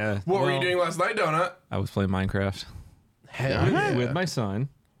No. now. Yeah, What were you well- doing last night, Donut? I was playing Minecraft Hell with my son.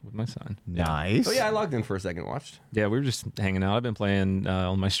 with my son. Nice. Oh yeah, I logged in for a second, watched. Yeah, we were just hanging out. I've been playing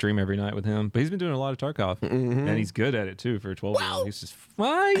on my stream every night with him, but he's been doing a lot of Tarkov, and he's good at it too for a 12-year-old. He's just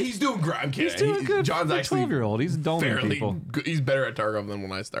fine. He's doing great. I'm kidding. He's doing good. John's for a actually 12-year-old. He's dulling fairly people. good. He's better at Tarkov than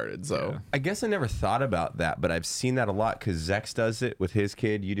when I started. So I guess I never thought about that, but I've seen that a lot because Zex does it with his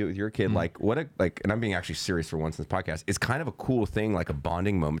kid. You do it with your kid. Like and I'm being actually serious for once in this podcast. It's kind of a cool thing, like a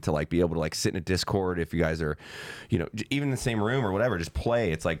bonding moment to like be able to like sit in a Discord if you guys are, even in the same room or whatever, just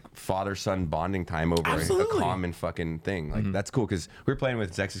play. It's like father-son bonding time over a common fucking thing. Like that's cool because we were playing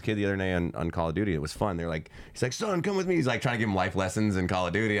with Zex's kid the other day on Call of Duty. It was fun. They're like, he's like, son, come with me. He's like trying to give him life lessons in Call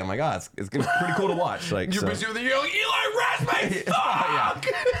of Duty. I'm like, it's pretty cool to watch. Like you're busy with it. You're like, Eli Raspberry. Yeah.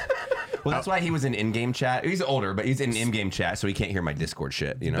 Well, that's why he was in in-game chat. He's older, but he's in in-game chat, so he can't hear my Discord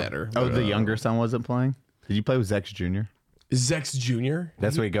shit. Better. Oh, the younger son wasn't playing? Did you play with Zex Jr.? Zex Jr.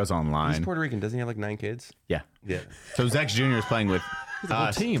 That's what he goes online. He's Puerto Rican. Doesn't he have like 9 kids? Yeah. Yeah. So Zex Jr. is playing with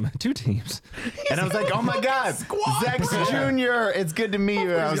us. Team, 2 teams. And I was like, oh my God, Zex Jr., it's good to meet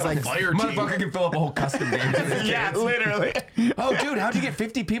you. I was like, Motherfucker can fill up a whole custom game. yeah, literally. Oh, dude, how'd you get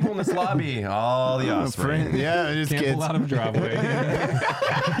 50 people in this lobby? All the offspring. Yeah, just Can't kids. pull out of a driveway.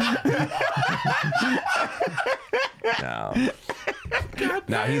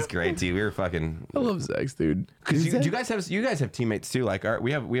 No, he's great, dude. We were fucking. I love Zex, dude. Because you guys have teammates too. Like,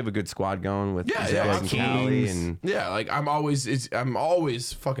 we have a good squad going with Zex and Callie and Like I'm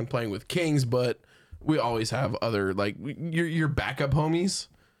always fucking playing with Kings, but we always have other like your backup homies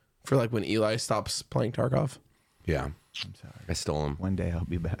for like when Eli stops playing Tarkov. yeah. I'm sorry, I stole him. One day I'll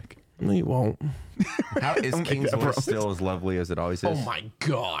be back. No, you won't. How is King's voice still as lovely as it always is? Oh my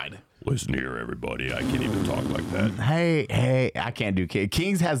God. Listen here, everybody. I can't even talk like that. Hey, I can't do King.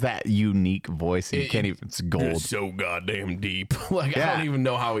 Kings has that unique voice. And you can't even, it's gold. It's so goddamn deep. Like Yeah. I don't even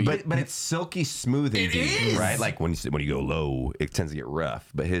know how he. But it's silky smooth and It deep, is. right? Like when you go low, it tends to get rough.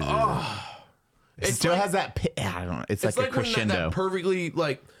 But his It still has that, I don't know. It's like a when crescendo. that perfectly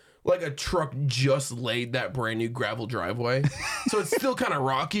like a truck just laid that brand new gravel driveway. So it's still kind of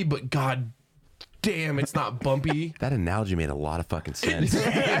rocky, but god damn, it's not bumpy. that analogy made a lot of fucking sense.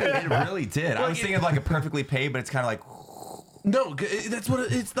 It really did. I was thinking of like a perfectly paved, but it's kind of like No, that's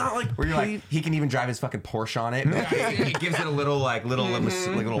what it's not like. where you're like he can even drive his fucking Porsche on it. He gives it a little little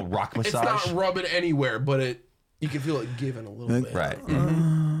rock It's massage. not rubbing anywhere, but you can feel it giving a little bit. Right.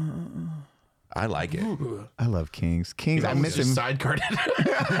 I like it. I love Kings. Kings, I miss him. Sidecarded.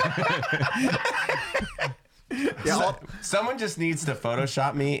 Someone just needs to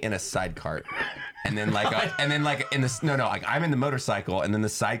Photoshop me in a side cart. And then I'm in the motorcycle, and then the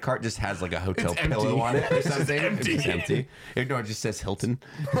side cart just has like a hotel It's pillow empty. on it or something. empty. It's empty. It just says Hilton.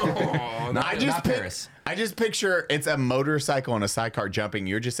 Oh, Not Paris. I just picture it's a motorcycle and a sidecar jumping.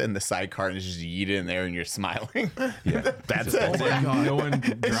 You're just in the sidecar and it's just yeet in there and you're smiling. Yeah. That's it. No one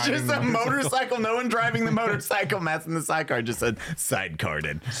It's just a motorcycle. No one driving the motorcycle. Matt's in the sidecar. Just said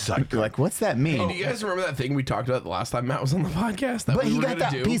sidecarded. You're like, what's that mean? Hey, do you guys remember that thing we talked about the last time Matt was on the podcast? That But we he were got gonna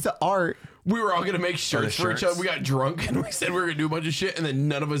that do? piece of art. We were all gonna make shirts for each shirts? other. We got drunk and we said we were gonna do a bunch of shit, and then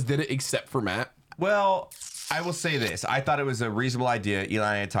none of us did it except for Matt. Well, I will say this. I thought it was a reasonable idea. Eli and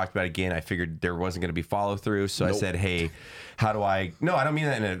I had talked about it again. I figured there wasn't going to be follow through. So I said, hey, how do I... No, I don't mean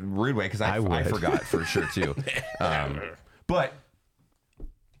that in a rude way because I forgot for sure too. But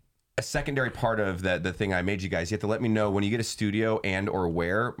a secondary part of the thing I made you guys, you have to let me know when you get a studio and or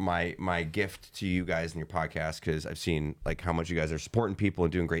where my gift to you guys in your podcast, because I've seen like how much you guys are supporting people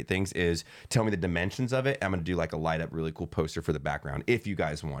and doing great things, is tell me the dimensions of it. I'm going to do like a light up really cool poster for the background if you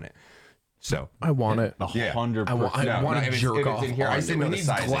guys want it. So I want it. 100%. I want to jerk off. in here. I just didn't know it the needs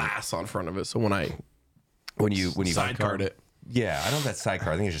sizing. glass on front of it, so when you sidecard it. Yeah, I don't know if that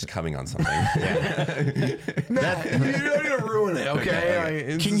sidecar. I think it's just coming on something. Matt, you're not gonna ruin it,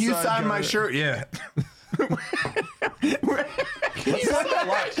 okay? Can you sign my shirt? Yeah.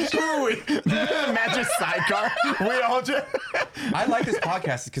 Matt just sidecar. We all just. I like this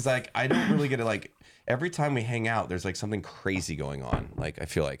podcast because like I don't really get to like every time we hang out, there's like something crazy going on. Like I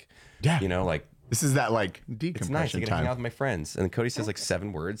feel like, like This is that like it's nice. I decompression get to hang out time. with my friends, and Cody says like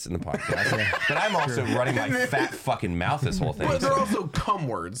 7 words in the podcast, but I'm also running my fat fucking mouth this whole thing. But they're So also cum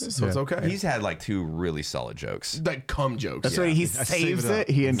words, so it's okay. he's had like 2 really solid jokes. Like cum jokes. That's why he saves it.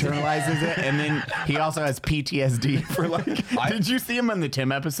 He internalizes it, and then he also has PTSD for like. Did you see him on the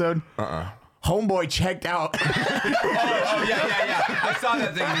Tim episode? Homeboy checked out. Oh yeah. I saw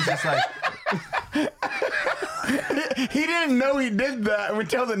that thing. And he's just like, He didn't know he did that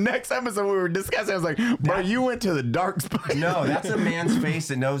until the next episode we were discussing. I was like, bro, you went to the dark spot. no, that's a man's face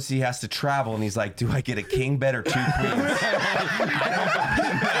that knows he has to travel, and he's like, do I get a king bed or 2 queens?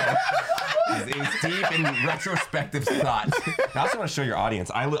 It was deep in retrospective thoughts. I also want to show your audience.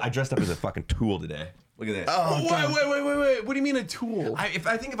 I dressed up as a fucking tool today. Look at this. Oh, wait. What do you mean a tool? I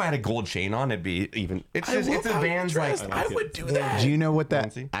think if I had a gold chain on, it'd be even. It's a Vans like. I would do that. Do you know what that?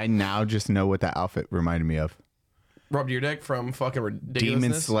 Fancy. I now just know what that outfit reminded me of. Rob Dyrdek from fucking Ridiculousness.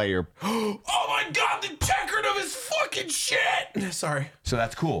 Demon Slayer. Oh my god, the record of his fucking shit. Sorry. So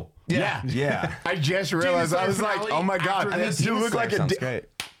that's cool. Yeah. Yeah. I just realized. I was like, oh my god, you look like a. Sounds great.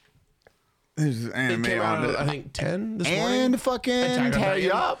 There's It anime came on out, it. I think, 10 this morning. And fucking Attack on Hey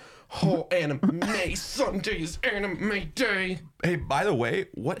Titan. Up. Oh, anime Sunday is anime day. Hey, by the way,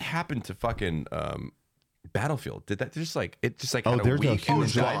 what happened to fucking Battlefield? Did that just like it just like Oh, had a there's a week? Oh, huge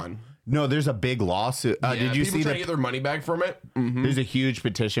it's gone. No, there's a big lawsuit. Did you people see trying to that? get their money back from it? Mm-hmm. There's a huge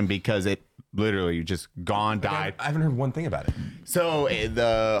petition because it literally just gone, died. I haven't heard one thing about it. So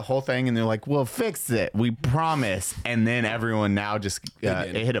the whole thing, and they're like, "We'll fix it, we promise." And then everyone now just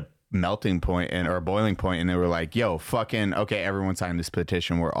it hit a melting point or a boiling point, and they were like, "Yo, fucking okay, everyone signed this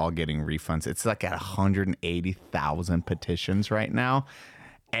petition. We're all getting refunds." It's like at 180,000 petitions right now.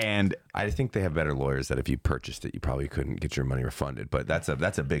 And I think they have better lawyers that if you purchased it, you probably couldn't get your money refunded. But that's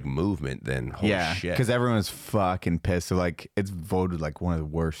a big movement. Then holy yeah, shit, because everyone's fucking pissed. So like, it's voted like one of the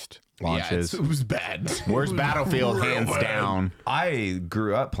worst launches. Yeah, it was bad. Worst Battlefield, hands down. I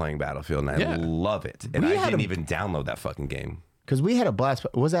grew up playing Battlefield and I love it, and We I had didn't a- even download that fucking game. Because we had a blast.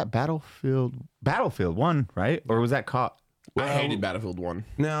 Was that Battlefield 1, right? Or was that caught? I hated Battlefield 1.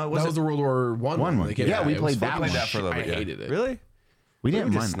 No, That was the World War One. One. They came Yeah, out. we It was played that fucking one. Played that for a little shit. bit. I hated it. Really? We We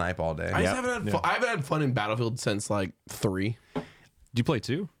didn't just mind. snipe all day. I just haven't had fun. I haven't had fun in Battlefield since like 3. Do you play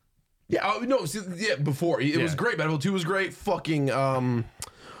 2? Yeah, no, see, yeah, before it was great. Battlefield 2 was great. Fucking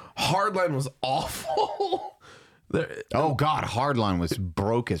Hardline was awful. Oh God, Hardline was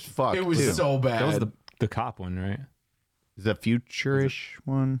broke as fuck. It was too. so bad. That was the cop one, right? The future-ish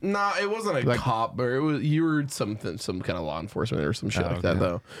one. Nah, it wasn't a cop, but it was you were some kind of law enforcement or some shit like that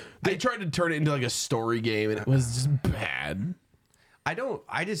though. They tried to turn it into like a story game, and it was just bad.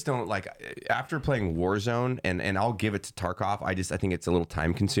 I just don't like after playing Warzone and I'll give it to Tarkov. I think it's a little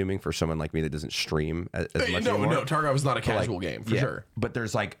time consuming for someone like me that doesn't stream as much anymore. No, Tarkov is not a casual game for sure. But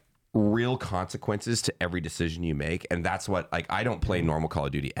there's like real consequences to every decision you make, and that's what like I don't play normal Call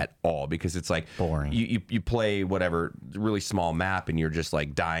of Duty at all because it's like Boring. You play whatever really small map and you're just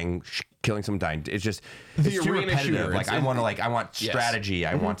like dying, killing someone, dying. It's just it's too arena repetitive. shooter. Like I want Yes. strategy.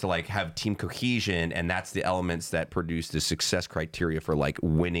 I want to like have team cohesion, and that's the elements that produce the success criteria for like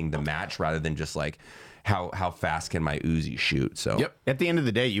winning the match rather than just like how fast can my Uzi shoot. So Yep. At the end of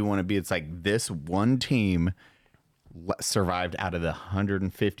the day, you want to be. It's like this one team survived out of the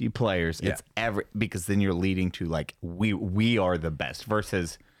 150 players. Yeah. It's because then you're leading to like we are the best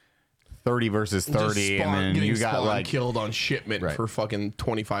versus 30 versus 30, and then you got like killed on shipment Right. for fucking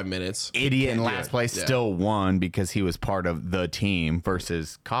 25 minutes. idiot in last place Yeah. still won because he was part of the team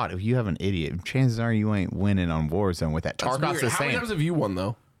versus God. If you have an idiot, chances are you ain't winning on Warzone with that. That's Tarkov's weird. the How many same. times have you won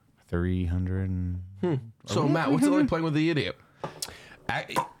though? 300. So Matt, what's it like playing with the idiot?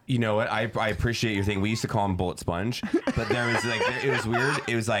 You know what? I appreciate your thing. We used to call him Bullet Sponge, but there was like it was weird.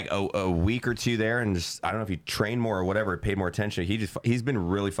 It was like a week or two there, and just I don't know if he trained more or whatever, paid more attention. He's been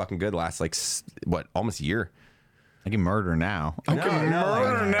really fucking good the last like almost a year. I can murder now.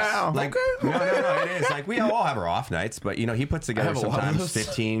 murder now. Like no, it is like we all have our off nights, but you know he puts together have a lot of sometimes those.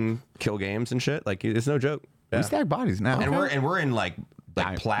 15 kill games and shit. Like it's no joke. We Yeah. stack bodies now. And we're in like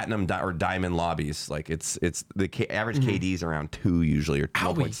Diamond. platinum or diamond lobbies. Like it's the average KD's around 2 usually or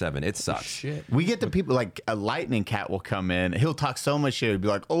 1.7. It sucks. Shit. We get the people like a lightning cat will come in. He'll talk so much shit. He'll be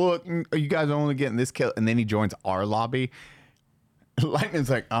like, "Oh, look, are you guys only getting this kill?" And then he joins our lobby. Lightning's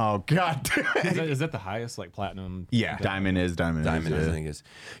like, "Oh God." Is that the highest like platinum? Yeah. Diamond is. Diamond, I yeah. think is.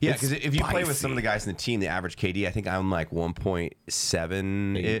 Yeah, because if you play with spicy. some of the guys in the team, the average KD, I think I'm like 1.7,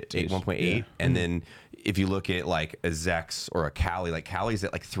 1.8, and then if you look at like a Zex or a Cali, like Cali's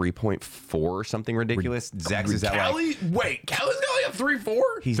at like 3.4 or something ridiculous. Zex is at like Cali's got like a 3-4.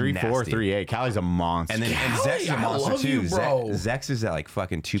 he's 3-4, nasty. 3-8. Callie's a monster. And then and Cali, Zex is a I monster love too. you, bro. Zex is at like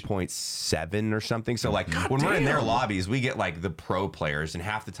fucking 2.7 or something. So like when we're in their damn. lobbies, we get like the pro players, and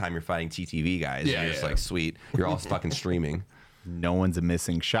half the time you're fighting TTV guys. Yeah, and you're just yeah. like sweet. You're all fucking streaming. no one's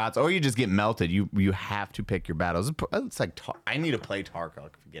missing shots, or you just get melted. You have to pick your battles. It's like I need to play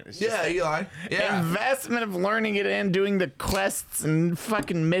Tarkov again. It's just Yeah, Eli. Yeah. investment of learning it and doing the quests and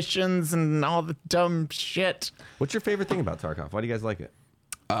fucking missions and all the dumb shit. What's your favorite thing about Tarkov? Why do you guys like it?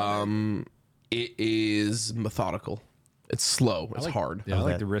 It is methodical. It's slow. It's hard. Yeah, I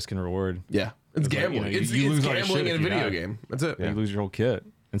like the risk and reward. Yeah. It's like, gambling. you know, it's you lose all your gambling shit in a if you video die. game. That's it. You lose your whole kit.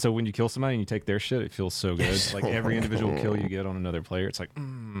 And so when you kill somebody and you take their shit, it feels so good. Like every individual kill you get on another player, it's like,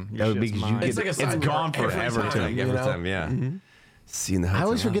 your shit's mine. It's gone forever too. Every time, yeah. Seeing the I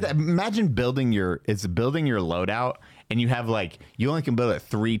always forget that. Imagine building your loadout, and you have like you only can build it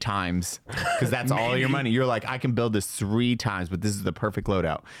 3 times because that's all your money. You're like, I can build this 3 times, but this is the perfect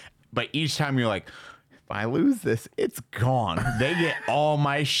loadout. But each time you're like, if I lose this, it's gone. They get all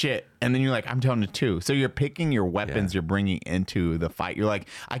my shit, and then you're like, I'm down to 2. So you're picking your weapons you're bringing into the fight. You're like,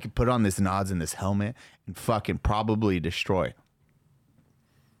 I could put on this nods and this helmet and fucking probably destroy.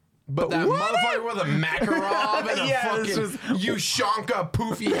 But that motherfucker with a Makarov and a fucking Ushanka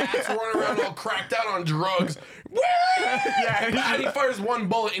poofy hats running around all cracked out on drugs. And he fires 1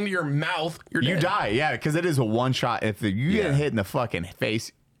 bullet into your mouth. You're dead. You die, yeah, because it is a 1 shot. If you get hit in the fucking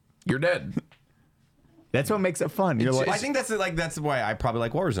face, you're dead. That's what makes it fun. You're like, I think that's why I probably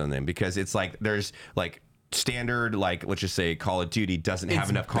like Warzone then, because it's like there's like standard, like let's just say Call of Duty doesn't have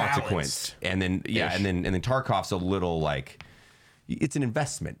enough consequence, and then and then Tarkov's a little like. It's an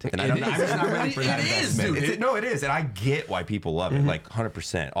investment, and I'm just not ready for that investment. It is, and I get why people love it, like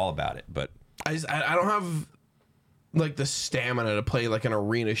 100%, all about it. But I don't have like the stamina to play like an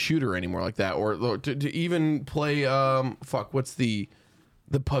arena shooter anymore, like that, or to even play. What's the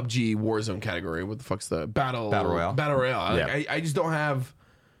PUBG Warzone category? What the fuck's the battle royale? Battle royale. Like, I just don't have.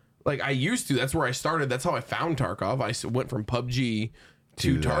 Like I used to. That's where I started. That's how I found Tarkov. I went from PUBG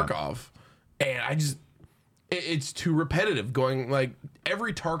to Tarkov, and I just. It's too repetitive. Going like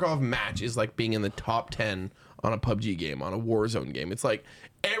every Tarkov match is like being in the top 10 on a PUBG game, on a Warzone game. It's like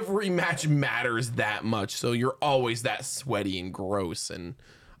every match matters that much, so you're always that sweaty and gross. And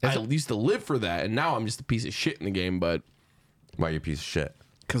I used to live for that, and now I'm just a piece of shit in the game. But why are you a piece of shit?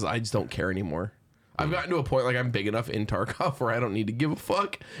 Because I just don't care anymore. I've gotten to a point like I'm big enough in Tarkov where I don't need to give a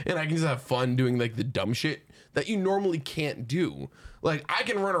fuck, and I can just have fun doing like the dumb shit that you normally can't do. Like I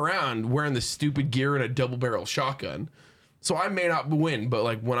can run around wearing the stupid gear and a double barrel shotgun, so I may not win, but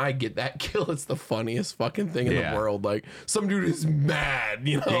like when I get that kill, it's the funniest fucking thing in the world. Like some dude is mad,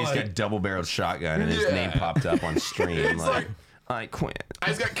 you know. Yeah, he's got double barreled shotgun and his name popped up on stream. It's like I quit. I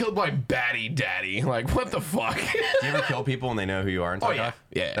just got killed by Batty Daddy. Like, what the fuck? Do you ever kill people and they know who you are? And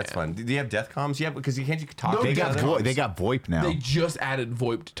yeah. That's fun. Do you have death comms? Yeah, because you can't talk. No, they got VoIP now. They just added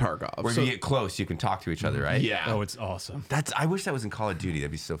VoIP to Tarkov. Where if you get close, you can talk to each other, right? Yeah. Oh, it's awesome. I wish that was in Call of Duty.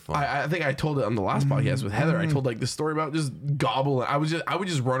 That'd be so fun. I think I told it on the last podcast with Heather. I told like this story about just gobble. I would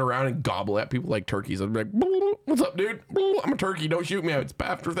just run around and gobble at people like turkeys. I'd be like, "What's up, dude? I'm a turkey. Don't shoot me. It's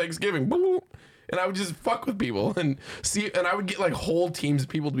after Thanksgiving." And I would just fuck with people and see, and I would get like whole teams of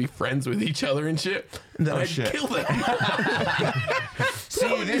people to be friends with each other and shit. And then I'd kill them.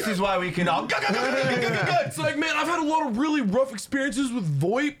 See, this is why we can all. It's like, man, I've had a lot of really rough experiences with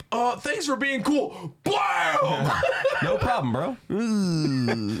VoIP. Thanks for being cool. Blam! No problem, bro.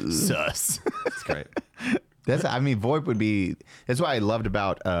 Sus. That's great. VoIP would be. That's what I loved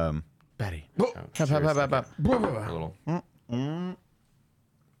about Betty. A little.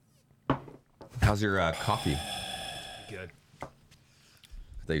 How's your coffee? Good. I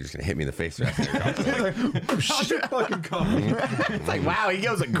thought you were just gonna hit me in the face after your coffee. How's your fucking coffee? It's like, wow, he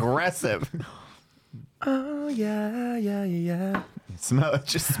goes aggressive. Oh yeah. Smell it,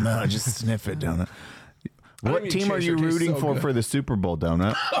 just sniff it, Donut. What team are you rooting for the Super Bowl,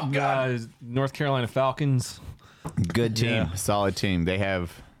 Donut? Oh, God. North Carolina Falcons. Good team, Yeah. solid team. They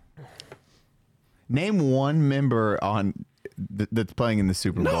have. Name one member on that's playing in the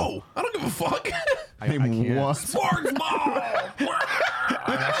Super Bowl. No, I don't give a fuck. Name one. Sports ball.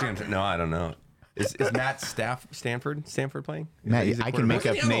 No, I don't know. Is Matt Stanford playing? Matt, He's a I can make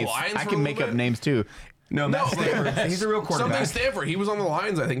up Wasn't he on the names. Lions I for can a make little up bit? names too. No, Matt Stanford. He's a real quarterback. Something Stanford. He was on the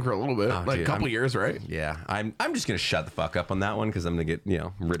Lions, I think, for a little bit, like dude, a couple years, right? Yeah, I'm just gonna shut the fuck up on that one because I'm gonna get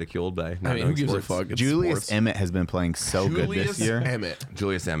ridiculed by. I mean, who gives a fuck? It's Julius sports. Emmett has been playing so good this year. Emmett.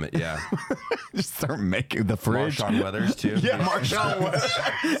 Julius Emmett, yeah. Just start making the fridge. Marshawn Weathers too. Yeah, Marshawn Weathers.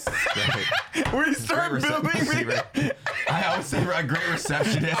 We start building. I always say a great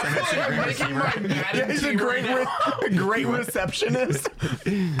receptionist. I'm gonna say great receiver. He's a great receptionist.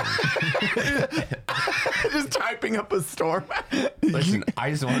 Just typing up a storm. Listen, I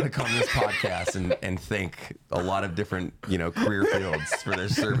just wanted to come to this podcast and thank a lot of different career fields for their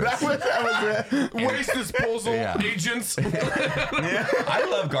service. That was it. Waste disposal agents. I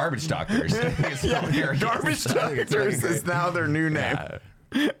love garbage doctors. Garbage doctors is now their new name.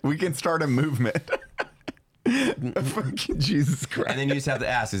 We can start a movement. Fucking Jesus Christ. And then you just have to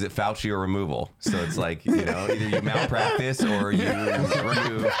ask, is it Fauci or removal? So it's like, either you malpractice or you remove or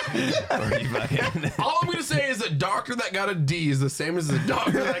you fucking... All I'm going to say is a doctor that got a D is the same as a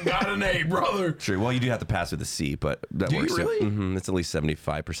doctor that got an A, brother. True. Well, you do have to pass with a C, but that Do you works. really? Mm-hmm. It's at least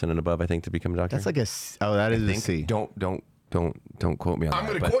 75% and above, I think, to become a doctor. That's like that is a C. Don't quote me on that. I'm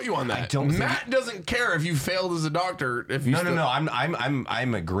going to quote you on that. I don't Matt doesn't care if you failed as a doctor. If you No.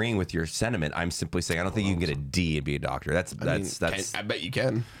 I'm agreeing with your sentiment. I'm simply saying I don't think you can get a D and be a doctor. That's I bet you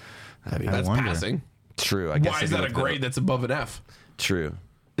can. I That's wonder. passing. true. I guess Why is that a grade that's above an F? True.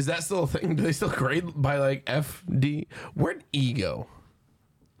 Is that still a thing? Do they still grade by like F, D? Where'd E go?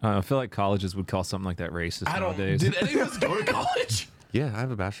 I feel like colleges would call something like that racist I don't. nowadays. Did any of us go to college? Yeah, I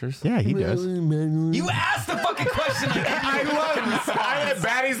have a bachelor's. Yeah, he does. You asked the fucking question. I love this. I had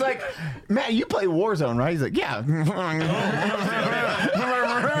Batty's like, Matt, you play Warzone, right? He's like, yeah. Like,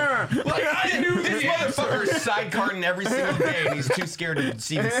 I knew this motherfucker sidecarting every single day, and he's too scared to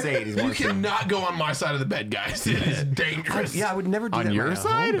even say it. He's You more scared. cannot go on my side of the bed, guys. It is dangerous. Yeah, I would never do On that your in my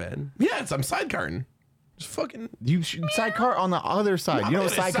side? home bed. Yes, I'm sidecarting. Just fucking. You should sidecar on the other side. You don't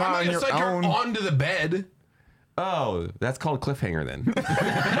sidecar on your own. onto the bed. Oh, that's called cliffhanger then.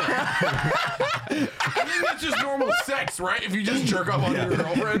 I think that's just normal sex, right? If you just jerk off on your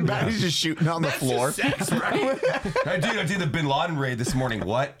girlfriend, Batty's just shooting on the that's floor. just sex, right? I did the Bin Laden raid this morning.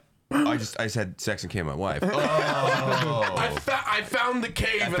 What? I just had sex and came with my wife. Oh, I found the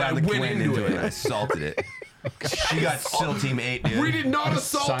cave and I found the went clan into and I it. assaulted it. She got SEAL Team 8, dude. We did not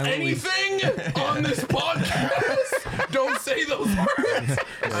assault Silently. anything on this podcast. Don't say those words.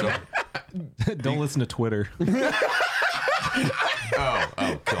 Don't listen to Twitter.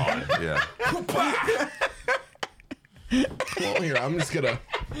 Oh God, yeah. Well, here, I'm just gonna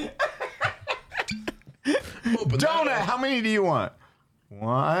open that Donut, up. how many do you want?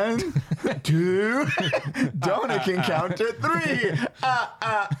 1, 2. Donut can count to 3.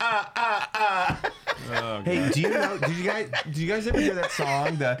 Hey, do you know? Did you guys ever hear that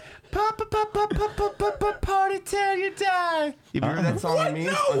song? The party till you die. Have you heard that song on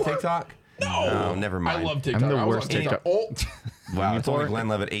memes on TikTok? No. Oh, never mind. I love TikTok. I'm the I was worst on TikTok. Oh, Wow, it's only Glenn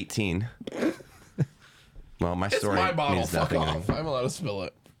Levitt 18. Well, my it's story my bottle. means Fuck nothing. off. I'm allowed to spill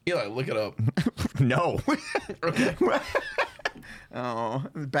it. Eli, look it up. No. Okay. Oh,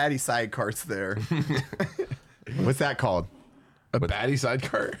 Batty sidecar's there. What's that called? A baddie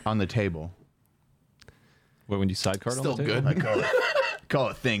sidecar. On the table. What, when you sidecard Still on the table? good. Call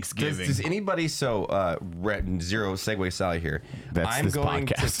it Thanksgiving. Does anybody zero segue Sally here? That's I'm this going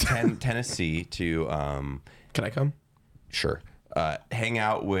podcast. to Tennessee to Can I come? sure hang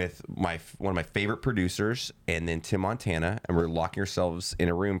out with one of my favorite producers and then Tim Montana, and we're locking ourselves in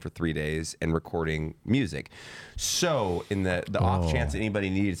a room for 3 days and recording music. So in the off chance anybody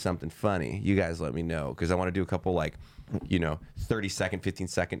needed something funny, you guys let me know, because I want to do a couple 30-second,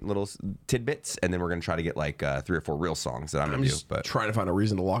 15-second little tidbits, and then we're gonna try to get 3 or 4 real songs that I'm I'm gonna do. just But trying to find a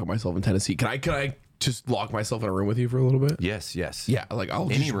reason to lock myself in Tennessee. Can I just lock myself in a room with you for a little bit? yes, Yeah, I'll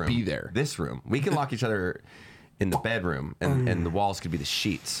any just room, be there. This room, we can lock each other in the bedroom, and the walls could be the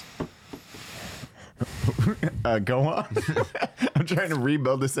sheets. Go on. I'm trying to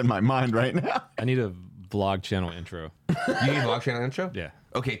rebuild this in my mind right now. I need a vlog channel intro. You need a vlog channel intro? Yeah.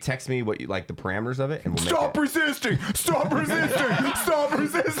 Okay, text me what you like, the parameters of it, and we'll Stop make it. resisting! Stop resisting! Stop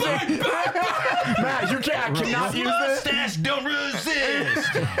resisting! Matt, you can't. I cannot use this. Mustache, don't resist.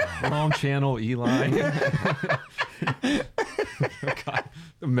 Wrong channel, Eli. God,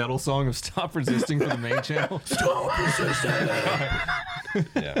 the metal song of Stop Resisting for the main channel. Stop resisting.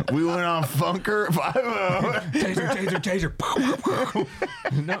 We went on Funker 5-0. Taser.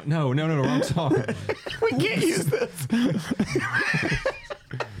 No, wrong song. We can't use this.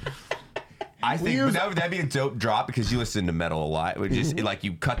 I think that'd be a dope drop, because you listen to metal a lot. It would just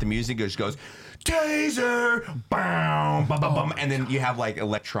you cut the music, it just goes taser, bam, bum, bum, bum, and then you have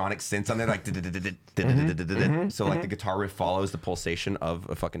electronic synths on there, so the guitar riff follows the pulsation of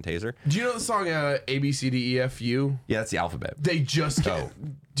a fucking taser. Do you know the song A B C D E F U? Yeah, that's the alphabet. They just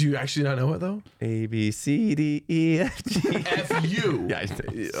Do you actually not know it though? A B C D E F G F U. Yeah,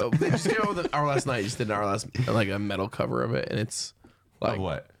 They just came out with Our Last Night. Just did a metal cover of it, and it's of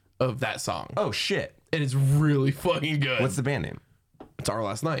what? Of that song. Oh shit! And it's really fucking good. What's the band name? It's Our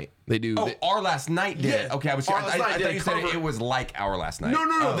Last Night. They do. Oh, Our Last Night did it. Yeah, Okay, I Our Last Night thought did you a said cover. it was like Our Last Night. No.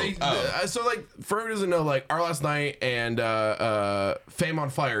 Oh. So for everyone who doesn't know, Our Last Night and Fame on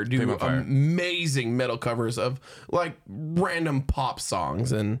Fire do Fame on Fire. amazing metal covers of random pop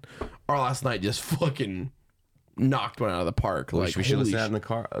songs, and Our Last Night just fucking knocked one out of the park. We should listen to that in holy the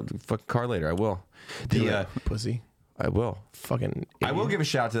car, fucking car later. I will. shit, pussy. I will. Fucking. I will give a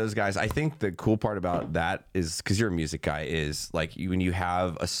shout out to those guys. I think the cool part about that is because you're a music guy is like when you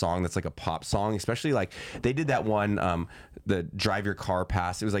have a song that's like a pop song, especially like they did that one, the Drive Your Car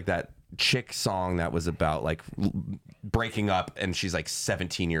Past. It was like that chick song that was about like breaking up and she's like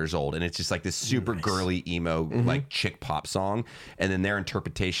 17 years old and it's just like this super girly emo like chick pop song, and then their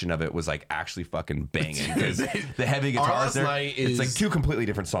interpretation of it was like actually fucking banging because the heavy guitars there, it's like two completely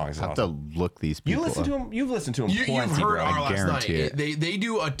different songs. I have to look these people You listen up. to them. You've listened to them. You've plenty, heard bro. Our Last guarantee Night. it. They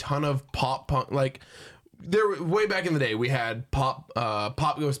do a ton of pop punk. Like there way back in the day, we had pop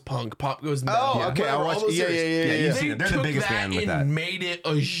goes punk, pop goes metal. Oh, okay. I whatever, all watched. those Yeah, series. yeah. you've seen it. They're the took biggest that band with and that. made it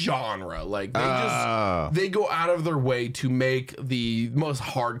a genre. Like they go out of their way to make the most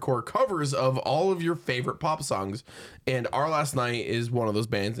hardcore covers of all of your favorite pop songs. And Our Last Night is one of those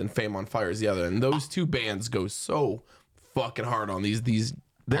bands, and Fame on Fire is the other. And those two bands go so fucking hard on these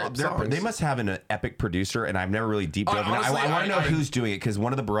pop songs. They must have an epic producer, and I've never really deep dove in it. Honestly, I want to know I- who's doing it because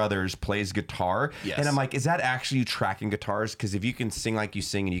one of the brothers plays guitar, Yes. and I'm like, is that actually you tracking guitars? Because if you can sing like you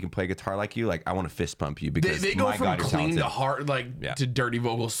sing and you can play guitar like you, like I want to fist pump you because They go my from God, you're clean talented. to hard, like Yeah. to dirty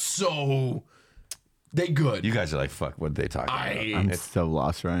vocals. So they good. You guys are like, fuck, what are they talking about? I'm so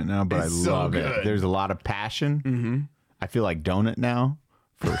lost right now, but I It's so love it. good. There's a lot of passion. Mm-hmm. I feel like Donut now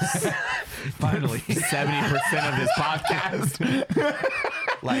for Finally. 70% of this podcast.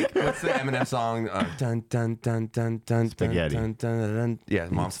 Like, what's the Eminem song? Dun dun dun dun dun Spaghetti. Dun, dun, dun, dun. Yeah,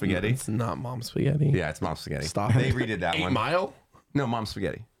 Mom Spaghetti. It's not Mom Spaghetti. Yeah, it's Mom Spaghetti. Stop They it. redid that 8 one. Mile. No, Mom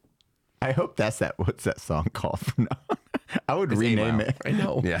Spaghetti. I hope that's that. What's that song called from now on? I would rename Mile. it. I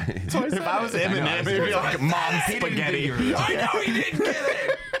know. Yeah. If I was Eminem, it'd be like Mom Spaghetti. I know he didn't get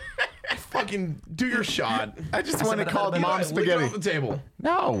it. Fucking do your shot. I just want to call it Mom Lick it Spaghetti. off the table.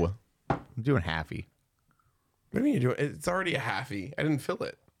 No, I'm doing halfy. What do you mean you're doing? It's already a halfie. I didn't fill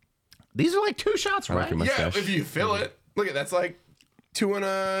it. These are like 2 shots, like right? your Yeah, mustache. if you fill it, look at that's like 2 and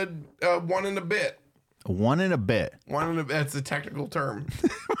a 1 and a bit. 1 and a bit. 1 and a that's a technical term.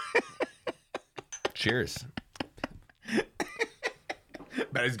 Cheers.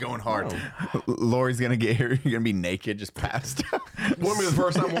 Bet he's going hard. Lori's gonna get here. You're gonna be naked, just passed out. Won't be the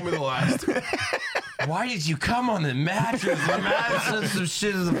first time, won't be the last. Why did you come on the mattress? The mattress some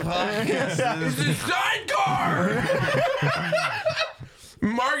shit as a podcast. It's a sidecar.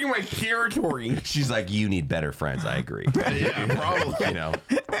 Marking my territory. She's like, you need better friends. I agree. Yeah, probably. You know,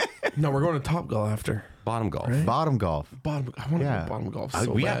 No, we're going to Top Golf after. bottom golf. Bottom golf. Bottom. I want to Yeah. go bottom golf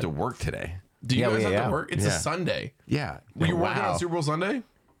so We bad. have to work today. Do you Yeah, guys have yeah. to work? It's Yeah. a Sunday. Yeah. Were you working Wow. on Super Bowl Sunday?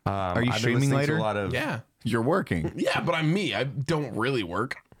 Are you I've been streaming listening later? To a lot of, Yeah. You're working. Yeah, but I'm me. I don't really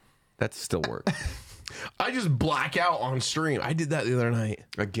work. That's still work. I just black out on stream. I did that the other night.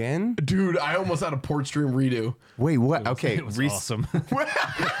 Again? Dude, I almost had a port stream redo. Wait, what? Okay, It was awesome. okay, hold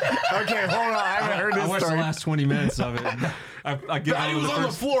on. I haven't heard I this watched the story. last 20 minutes of it. I give Batty was on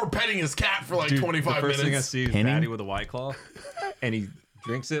the floor petting his cat for like dude, 25 the first thing I minutes. see is Penny? Batty with a White Claw, and he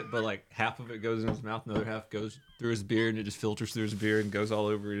drinks it, but like half of it goes in his mouth, and the other half goes through his beard, and it just filters through his beard and goes all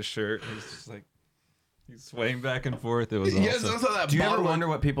over his shirt. And it's just like he's swaying back and forth. It was Yes, awesome. that's how that Do you ever bottle- wonder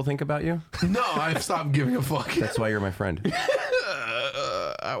what people think about you? No, I've stopped giving a fuck. That's why you're my friend.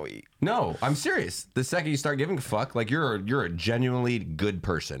 Owie. No, I'm serious. The second you start giving a fuck, like you're a genuinely good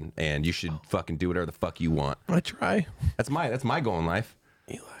person, and you should fucking do whatever the fuck you want. I try. That's my goal in life.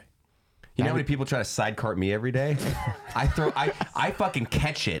 Eli. You know how many people try to sidecart me every day? I fucking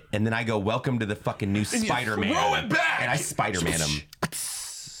catch it, and then I go, welcome to the fucking new you Spider-Man. throw it back! And I Spider-Man him.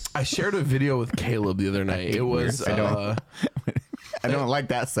 I shared a video with Caleb the other night. It was I don't like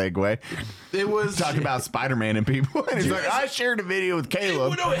that segue. it was Talking about Spider-Man and people. And he's like, I shared a video with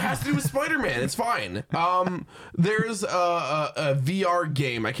Caleb. No, it has to do with Spider-Man. It's fine. There's a VR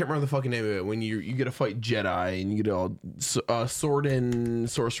game. I can't remember the fucking name of it. When you get to fight Jedi and you get all sword and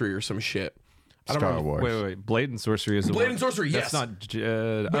sorcery or some shit. I don't Star remember. Wars. Wait. Blade and Sorcery is the Blade one. and Sorcery, That's yes.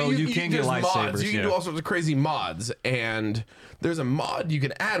 not. But You can get there's lightsabers. mods. You can yeah. do all sorts of crazy mods, and there's a mod you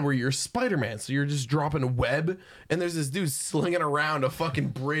can add where you're Spider-Man. So you're just dropping a web, and there's this dude slinging around a fucking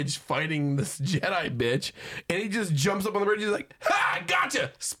bridge fighting this Jedi bitch, and he just jumps up on the bridge. He's like, "Ha! I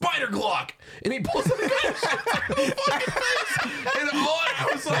gotcha, Spider Glock!" And he pulls the gun and shoots him in the fucking face. And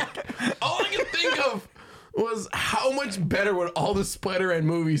all I could think of was how much better would all the Spider-Man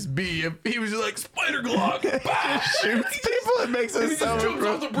movies be if he was just like Spider Glock, bah! Shoots people. It makes And it he just so jumps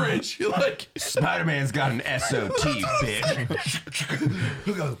off the bridge. You're like, Spider-Man's got an SOT,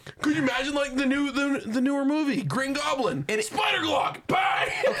 bitch. could you imagine like the newer movie, Green Goblin, and Spider Glock? Bang!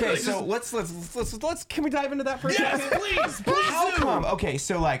 Okay, so let's can we dive into that for a yes, second? please How do. come? Okay,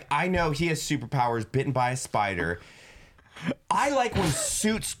 so like I know he has superpowers, bitten by a spider. I like when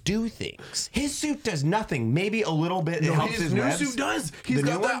suits do things. His suit does nothing. Maybe a little bit. It helps His new webs. suit does. He's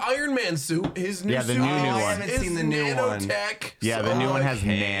got that Iron Man suit. His new Yeah, the suit new one. I haven't is seen the new one. nanotech. Yeah, the new one has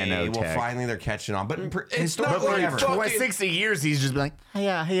Okay, nanotech. well, finally they're catching on. But not historically, like never. fuck- For 60 years, he's just been like,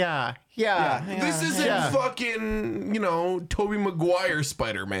 yeah. This isn't fucking, Tobey Maguire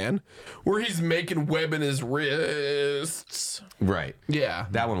Spider-Man, where he's making web in his wrists. Right. Yeah.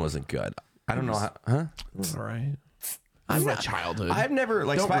 That one wasn't good. I don't know how. Huh? All right. I'm not childhood. I've never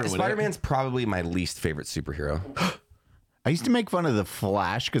like Don't ruin it. Spider-Man's probably my least favorite superhero. I used to make fun of the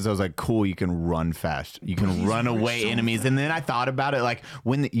Flash because I was like, cool, you can run fast. You can run away enemies. And then I thought about it, like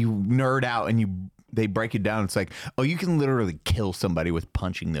when you nerd out and they break it down, it's like, oh, you can literally kill somebody with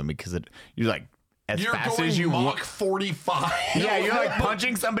punching them because you're like, You're fast going as you Mach want. 45. Yeah, you're like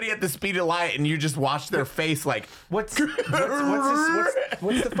punching somebody at the speed of light and you just watch their face like, What's the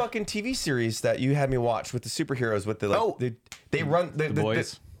fucking TV series that you had me watch with the superheroes with the like they run the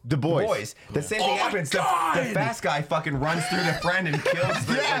Boys. The Boys. The same thing Oh my happens. The God! fast guy fucking runs through the friend and kills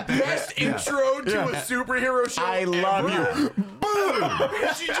the Best intro to a superhero show. I love ever. you. Boom!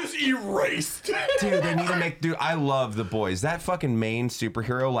 She just erased. Dude, they need to make. Dude, I love the Boys. That fucking main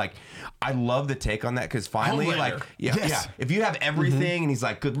superhero, like, I love the take on that because finally, Homelander. like, yeah. If you have everything and he's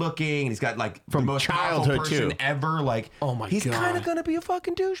like good looking and he's got like From the most powerful childhood, person too. ever, like, Oh my he's God. kind of gonna be a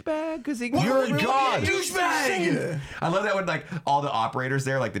fucking douchebag because he. You're a god. Douchebag. I love that when like all the operators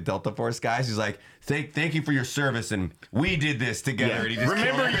there, like the Delta Force guys, he's like, "Thank you for your service, and we did this together." And he just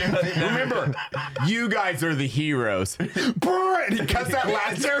Remember, you guys are the heroes. And he cuts that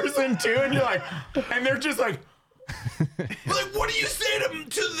last person too, and you're like, and they're just like, Like, what do you say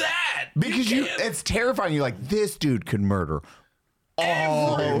to that? because it's terrifying. You're like, this dude could murder.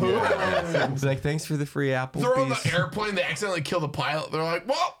 He's like, "Thanks for the free apple." They're on the airplane. They accidentally kill the pilot. They're like,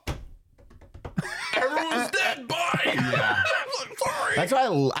 well, everyone's dead. Bye. Yeah. Like, sorry. That's why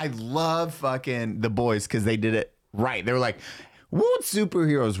I love fucking the Boys because they did it right. They were like, what would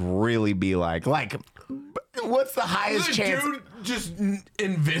superheroes really be like? Like, what's the highest The chance? dude just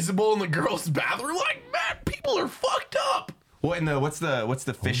invisible in the girl's bathroom. Like, man, people are fucked up. What in the what's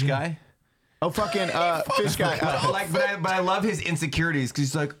the fish guy? Oh, fucking fish guy. But I love his insecurities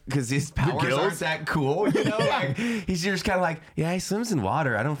because his powers gills? aren't that cool. You know, like he's just kind of like, yeah, he swims in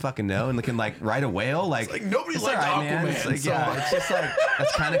water. I don't fucking know, and can like ride a whale. Like nobody it's liked all right, man. Aquaman, It's like, so- yeah, it's just like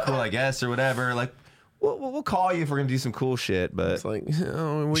that's kind of cool, I guess, or whatever. Like we'll call you if we're gonna do some cool shit, but It's like, we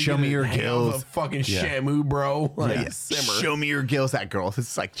Show get me a your hang of gills. a fucking Shamu, bro. Like, simmer. Show me your gills. That girl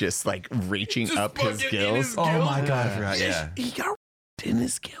is like just like reaching Just up his fucking in gills. his oh gills. my god, I forgot. Yeah. He got in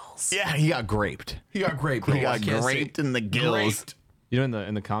his gills. Yeah, he got graped. He got graped. He got graped in the gills. You know,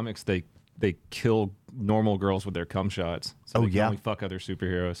 in the comics, they kill normal girls with their cum shots. So Oh, they can yeah. only fuck other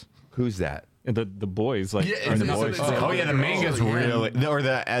superheroes. Who's that? And the boys, like, Yeah, are the it's- boys. it's- Oh yeah, the manga's yeah. really, or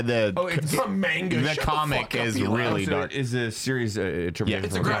the It's a manga. the Shut the comic fuck up, is Eli. really So dark. is a series interpretation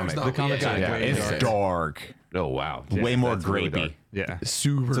It's a from graphic comic. novel. The comics yeah, are Yeah, great. it's dark. Oh wow, Way more that's really grapey. dark. Yeah.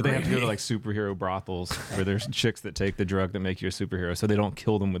 Super. So they have to go to grapey. like superhero brothels where there's chicks that take the drug that make you a superhero, so they don't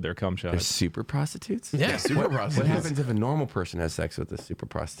kill them with their cum They're shots. super prostitutes. Yeah, super What prostitutes. happens if a normal person has sex with a super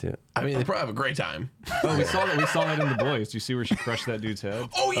prostitute? I mean, they probably have a great time. Oh, we saw that in the boys. Do you see where she crushed that dude's head?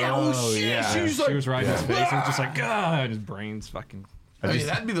 Oh yeah. Oh, shit. yeah. She was She like, was right in his face, and it's just like, God, his brain's fucking. I mean,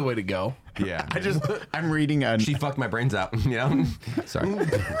 that'd be the way to go. Yeah, I'm reading a she fucked my brains out. You know, sorry.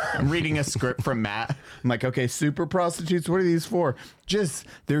 I'm reading a script from Matt. I'm like, okay, super prostitutes. What are these for?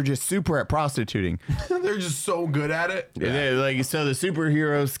 They're just super at prostituting. They're just so good at it. They're like, so the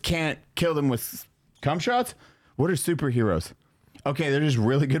superheroes can't kill them with cum shots. What are superheroes? Okay, they're just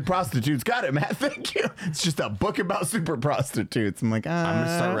really good prostitutes. Got it, Matt. Thank you. It's just a book about super prostitutes. I'm like, I'm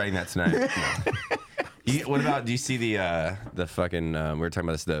gonna start writing that tonight. What about? Do you see the fucking? We were talking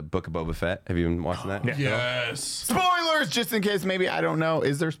about this. The Book of Boba Fett. Have you been watching that? Yes. spoilers, just in case. Maybe I don't know.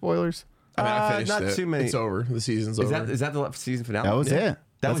 Is there spoilers? I mean, I finished not it. too many. It's over. The season's Is over. that the season finale? That was it.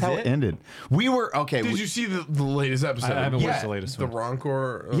 That That's was how it? it ended. We were okay. Did you see the latest episode? I haven't Yeah. watched the latest The one.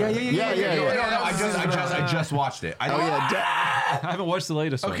 Roncourt. Yeah. yeah. I just watched it. Oh yeah. I haven't watched the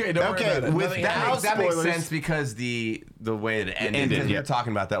latest one. Okay, don't worry Okay, about it. with Nothing that- happens. That makes Spoilers. sense because the way it ended. ended, Because we yeah. were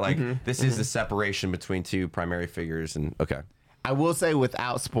talking about that. Like this is the separation between two primary figures, and okay. I will say,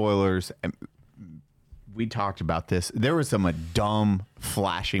 without spoilers, we talked about this. There were some dumb,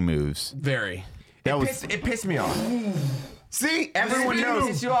 flashy moves. Very. That was It pissed me off. see. Everyone spin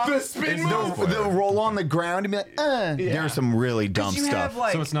knows move. The spin It's move. They'll roll on the ground and be like, There's some really dumb You stuff. have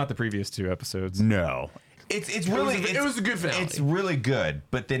like So it's not the previous two episodes. No. It's really it was a good finale. It's really good,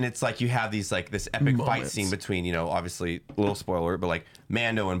 but then it's like you have these like this epic fight scene between, you know, obviously a little spoiler, but like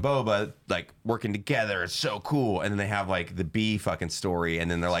Mando and Boba like working together. It's so cool, and then they have like the bee fucking story, and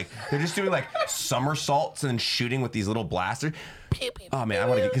then they're just doing like somersaults and shooting with these little blasters. Oh man, I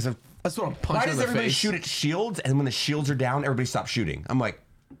want to get because That's what I'm punching. why does in the everybody face. shoot at shields, and when the shields are down, everybody stops shooting? I'm like,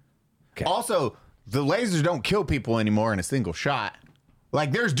 Also, the lasers don't kill people anymore in a single shot.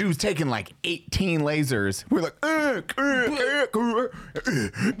 Like, there's dudes taking like 18 lasers. We're like,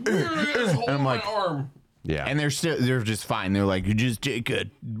 And I'm like- my arm. yeah, and they're just fine. They're like, you just take a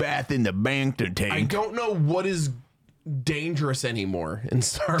bath in the bank tank. I don't know what is dangerous anymore in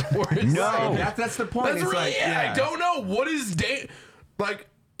Star Wars. No. that's the point. That's It's really like, I don't know what is like.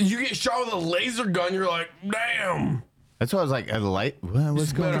 You get shot with a laser gun, you're like, damn. That's why I was like, the light.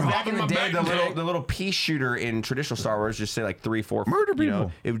 What's going better on? Back in the My day, back the tank. little pea shooter in traditional Star Wars just say like 3, 4 Murder you know,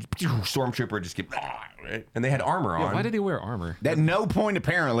 people. it would stormtrooper just get and they had armor on. Why did he wear armor? At no point,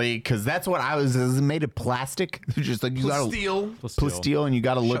 apparently, because that's what I was. It was made of plastic. Just like you got to Steel. steel, and you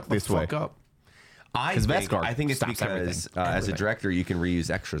got to look Shut the this way. fuck up. I 'Cause think, Vescar I think it's stops because everything. as a director, you can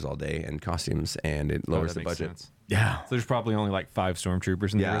reuse extras all day and costumes, and it Oh, lowers that the makes budget. sense. Yeah, So there's probably only like 5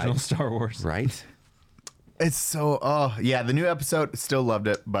 stormtroopers in the Yeah, original Star Wars. Right? it's so. Oh yeah, the new episode still loved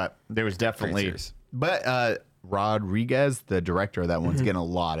it, but there was definitely. series. But Rodriguez, the director of that one's getting a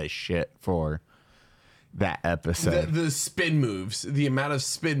lot of shit for that episode. The spin moves, the amount of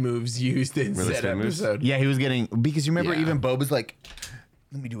spin moves used in Really said spin moves? episode. Yeah, he was getting because you remember Yeah. even Boba's like,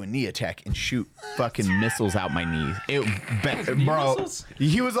 let me do a knee attack and shoot fucking missiles out my knees. Bro, missiles?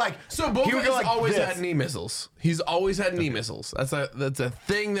 he was like, So he Boba would has go like always this. had knee missiles. He's always had knee missiles. That's a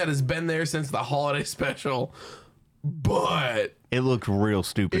thing that has been there since the holiday special. But It looked real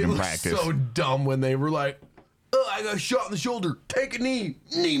stupid it in looks practice. so dumb when they were like, "Oh, I got shot in the shoulder. Take a knee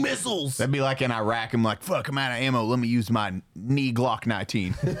missiles." That'd be like in Iraq. I'm like, fuck, I'm out of ammo. Let me use my knee Glock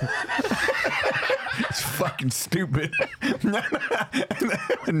 19. It's fucking stupid. Not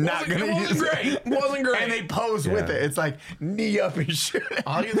gonna It wasn't use great. it. Wasn't great. And they pose with it. It's like knee up and shit.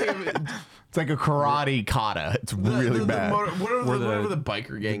 All you think of it, It's like a karate kata. It's really bad. whatever the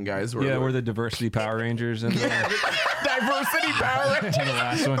biker gang guys were. Yeah, we're the diversity Power Rangers and Diversity power. the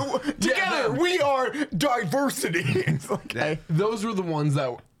last one. Together we are diversity. It's like, hey, those were the ones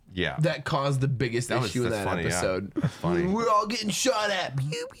that Yeah. that caused the biggest was- issue in that's that funny, yeah. episode. That's funny. We're all getting shot at.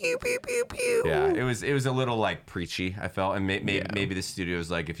 Pew pew pew pew pew. Yeah, it was a little like preachy. I felt, and maybe the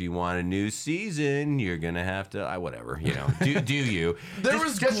studio's like, if you want a new season, you're gonna have to, whatever, you know, do you? There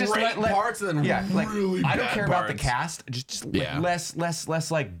was great parts and then really I don't bad care about the parts. cast. Just like Yeah.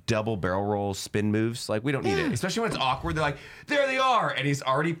 less like double barrel roll spin moves. Like we don't need it, especially when it's awkward. They're like, there they are, and he's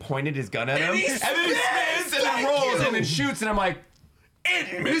already pointed his gun at him, he and then he spins and then rolls and then shoots, and I'm like,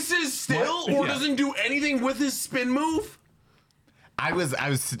 It misses still, or Yeah. doesn't do anything with his spin move. I was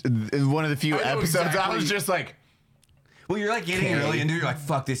in one of the few I know episodes. I exactly. was just like, well, you're like getting really into it. You're like,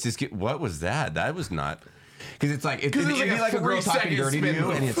 fuck this. What was that? That was not. Because it's like, it'd it was be like a like a girl 3 talking second dirty to spin you,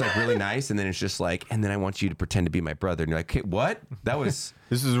 move. and it's like really nice, and then it's just like, and then I want you to pretend to be my brother, and you're like, okay, what? That was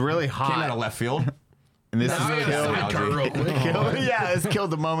this is really came out of hot. left field. And this Now I is gotta killed. sidecar real quick. Yeah, it's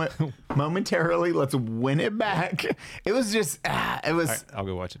killed the moment momentarily. Let's win it back. It was just, it was, I'll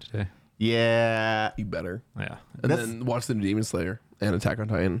go watch it today. yeah. You better. Yeah. And then watch the Demon Slayer and Attack on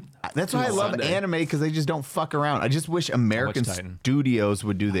Titan. That's why I love Sunday. anime because they just don't fuck around. I just wish American Titan. studios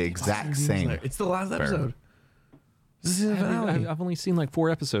would do the exact same. It's the last episode. This is the finale. I've only seen like 4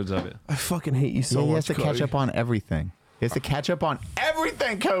 episodes of it. I fucking hate you so Yeah, he much. has to catch Cody. up on everything. He has to catch up on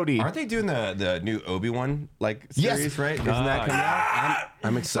everything, Cody. Aren't they doing the new Obi-Wan like Yes. series, right? Isn't that coming out?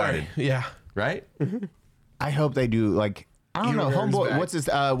 I'm excited. Yeah. Right? I hope they do like I don't know, Ewan McGregor's homeboy.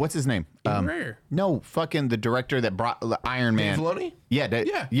 back. What's his name? McGregor. No, fucking the director that brought Iron Man. Filoni? Yeah,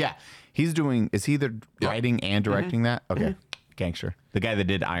 Yeah. yeah. He's doing. Is he the writing and directing that? Okay, gangster. The guy that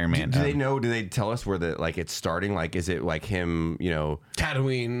did Iron Man. Do they know? Do they tell us where the like it's starting? Like, is it like him? You know?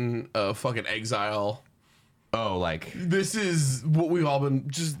 Tatooine, fucking exile. Oh, like This is what we've all been,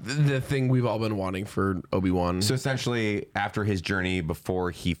 just the thing we've all been wanting for Obi-Wan. so essentially after his journey before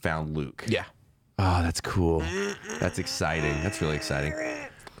he found Luke. yeah. Oh, that's cool. That's exciting. That's really exciting.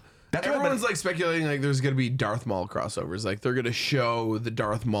 That's what Everyone's like speculating like there's going to be Darth Maul crossovers. Like they're going to show the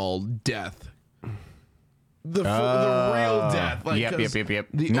Darth Maul death. The real death. Like, Yep. 'cause The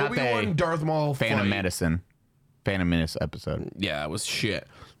The Not Obi-Wan the Darth Maul Phantom fight, Phantom Menace episode. Yeah, it was shit.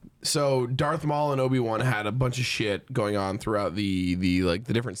 So Darth Maul and Obi-Wan had a bunch of shit going on throughout the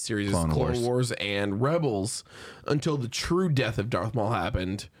different series, Clone Clone Wars. Wars and Rebels, until the true death of Darth Maul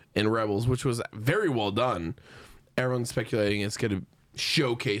happened in Rebels, which was very well done. Everyone's speculating it's going to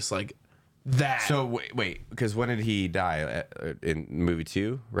showcase like that. So wait, because when did he die? In movie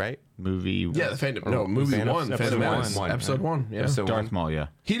 2, right? Movie. yeah, the Phantom. No, movie Phantom- 1. episode Phantom Menace. one. Episode 1. Yeah. Episode Darth 1. Maul. Yeah,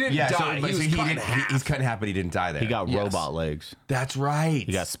 He didn't Yeah, die. so, He was cut in half. he's cut in half, but he didn't die there. he got Yes. robot legs. That's right.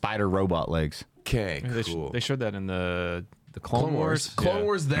 He got spider robot legs. Okay, They showed that in the Clone Wars. Clone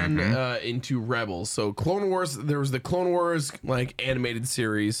Wars, then into Rebels. So Clone Wars, there was the Clone Wars like animated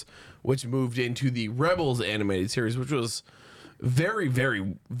series, which moved into the Rebels animated series, which was very,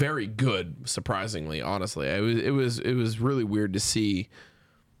 very, very good. Surprisingly, honestly, it was really weird to see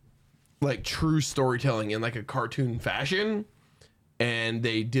like true storytelling in like a cartoon fashion, and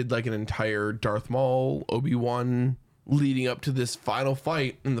they did like an entire Darth Maul, Obi-Wan leading up to this final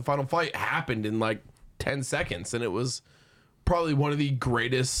fight, and the final fight happened in like 10 seconds, and it was probably one of the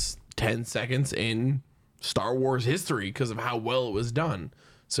greatest 10 seconds in Star Wars history because of how well it was done.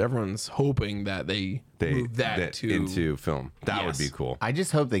 So everyone's hoping that they move that to into film. That would Yes. be cool. I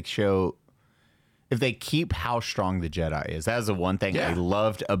just hope they show if they keep how strong the Jedi is. That was the one thing I Yeah.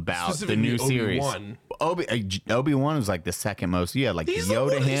 loved about the Specifically new series. Obi-Wan. Obi-Wan was like the second most. Yeah, like He's Yoda,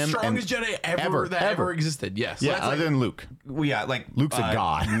 one of the him, strongest Jedi ever existed. Yes. Yeah, That's other than Luke. Well, yeah, like Luke's a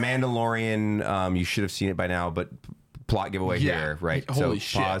god. Mandalorian. You should have seen it by now, but plot giveaway Yeah. here, right? Holy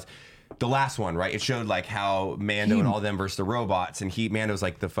shit. The last one, right? It showed like how Mando and all them versus the robots, and Mando's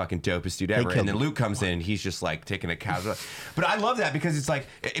like the fucking dopest dude ever. killed And then him. Luke comes in, and he's just like taking a casual. But I love that because it's like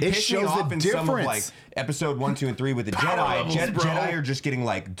it pissed me shows off the in some of difference. like episode 1, 2, and 3 with the Power Jedi. levels, bro. Jedi are just getting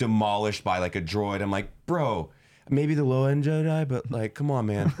like demolished by like a droid. I'm like, bro. Maybe the low end Jedi, but like, come on,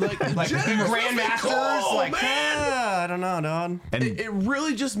 man. Like Jedi are Grandmasters, cool, like, man. I don't know, dog. And It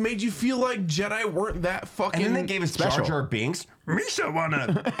really just made you feel like Jedi weren't that fucking. And then they gave us Jar Jar Binks. Misha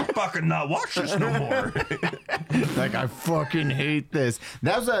wanna fucking not watch this no more. like, I fucking hate this.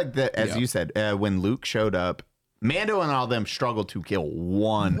 That was like as you said, when Luke showed up, Mando and all them struggled to kill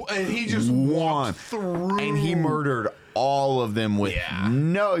one. And he just walked through. And he murdered all of them with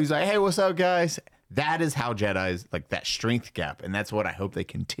no. He's like, hey, what's up, guys? That is how Jedi's like that strength gap. And that's what I hope they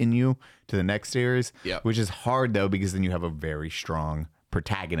continue to the next series. Yep. Which is hard, though, because then you have a very strong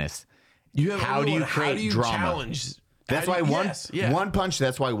protagonist. You have How do you how create do you drama? challenge? That's How why do you- One yes, yeah. One Punch.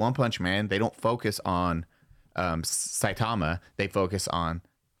 That's why One Punch Man. They don't focus on Saitama. They focus on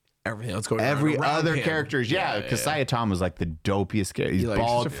everything else going every around other him. characters. Yeah, because Saitama's like the dopiest character. He's He's like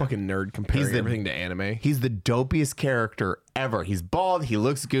bald. such a fucking nerd comparing He's the- everything to anime. He's the dopiest character ever. He's bald. He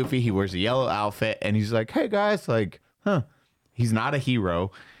looks goofy. He wears a yellow outfit, and he's like, "Hey guys, like, huh?" He's not a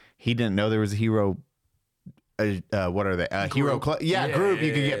hero. He didn't know there was a hero. What are they? Hero club? Yeah, group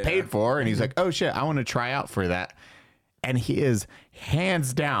you could get paid for. And he's like, "Oh shit, I want to try out for that." And he is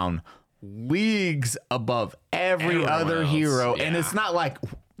hands down leagues above every Everyone other else, hero. And yeah. it's not like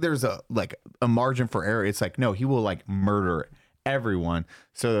there's a margin for error. It's like, no, he will like murder everyone.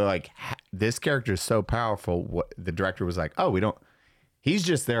 So they're like, this character is so powerful. What the director was like, he's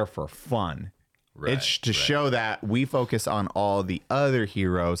just there for fun. It's to show that we focus on all the other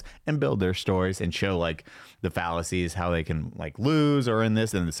heroes and build their stories and show like the fallacies, how they can like lose or in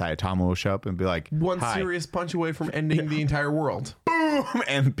this, and the Saitama will show up and be like, One "Hi." serious punch away from ending the entire world. Boom,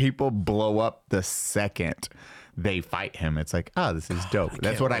 and people blow up the second they fight him. It's like, this is dope.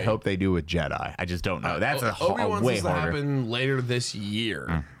 That's what I hope they do with Jedi. I just don't know. That's a Obi-Wan's way supposed to harder. happen later this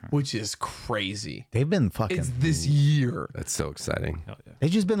year, which is crazy. They've been fucking. It's this year. That's so exciting. They've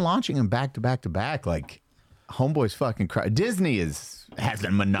just been launching them back to back to back. Like, homeboys fucking cry. Disney has a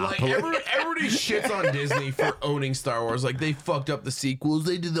Like monopoly. everybody shits on Disney for owning Star Wars. Like they fucked up the sequels.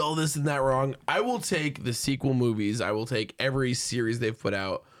 They did all this and that wrong. I will take the sequel movies. I will take every series they've put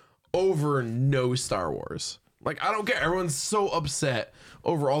out over no Star Wars. Like I don't care. Everyone's so upset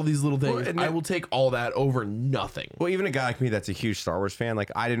over all these little things. and I will take all that over nothing. Well, even a guy like me that's a huge Star Wars fan, like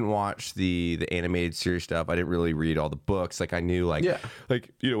I didn't watch the animated series stuff. I didn't really read all the books. Like I knew when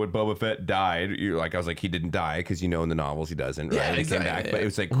Boba Fett died, I was like, he didn't die because in the novels he doesn't. Right? Yeah, And he came exactly. back, but it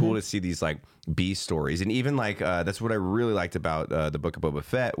was like cool to see these like B stories, and even like that's what I really liked about the book of Boba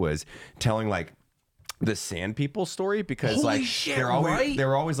Fett was telling like the Sand People story, because Holy like shit, they're always right?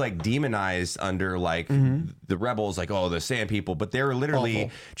 they're always like demonized under like the rebels, like, oh, the Sand People, but they're literally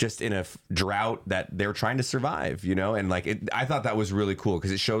Awful. just in a drought that they're trying to survive, and like I thought that was really cool because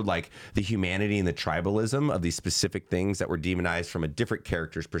it showed like the humanity and the tribalism of these specific things that were demonized from a different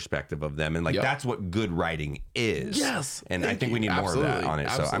character's perspective of them, and like Yep. that's what good writing is. Yes, and I thank think we you. need more of that Absolutely. on it.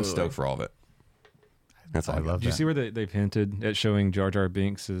 So I'm Absolutely. stoked for all of it. That's all I love. Did you see where they've hinted at showing Jar Jar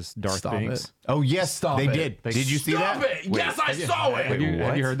Binks as Darth Stop Binks? it. Oh yes, Stop they it. did. Did you see Stop that? it! Yes, I saw it. Have you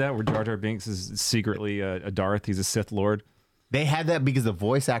what? heard that? Where Jar Jar Binks is secretly a Darth? He's a Sith Lord. They had that because the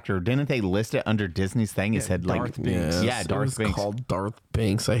voice actor, didn't they list it under Disney's thing? It said like, Darth Binks. yeah, Darth Binks. Called Darth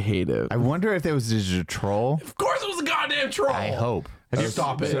Binks. I hate it. I wonder if there was just a troll. Of course, it was a goddamn troll. I hope.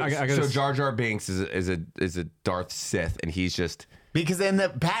 Stop it. So Jar Jar Binks is a Darth Sith, and he's just. Because in the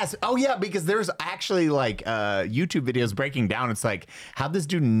past, because there's actually like YouTube videos breaking down. It's like how this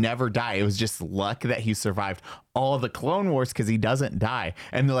dude never died. It was just luck that he survived all of the Clone Wars because he doesn't die.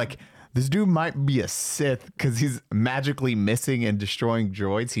 And they're like, this dude might be a Sith because he's magically missing and destroying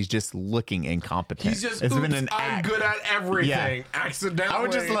droids. He's just looking incompetent. He's just, it's oops, been an I'm act. good at everything. Yeah. Accidentally. I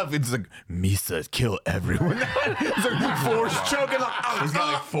would just love it's like Misa kill everyone. It's like force choking. Like, He's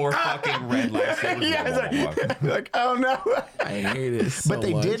got like 4 fucking red lightsabers. yeah, it's like oh no. I hate it so But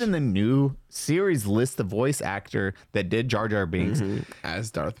they much. did in the new series list the voice actor that did Jar Jar Binks. As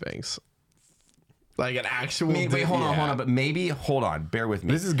Darth Binks. Like an actual. Wait, hold on. But maybe, hold on, bear with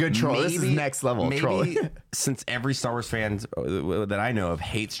me. This is good troll. This is next level trolling. Since every Star Wars fan that I know of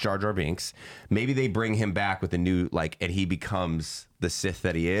hates Jar Jar Binks, maybe they bring him back with a new, like, and he becomes the Sith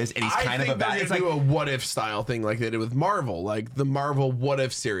that he is. And he's I kind of think about, they're it's gonna like, do a what if style thing like they did with Marvel, like the Marvel what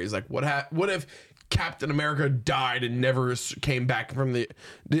if series. Like what if Captain America died and never came back from the.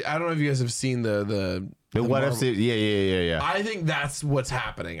 I don't know if you guys have seen the what Marvel- if? Yeah. I think that's what's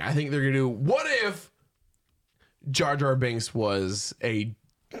happening. I think they're gonna do what if Jar Jar Binks was a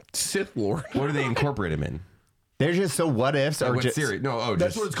Sith Lord. what do they incorporate him in? They're just so what ifs or What just series? No,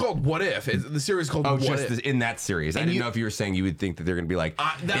 That's just, what it's called. What if? The series is called oh, What just If. in that series. I didn't know if you were saying you would think that they're going to be like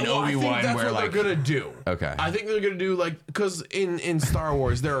I in think Obi-Wan that's where what like. they're gonna do. Okay. I think they're gonna do like because in Star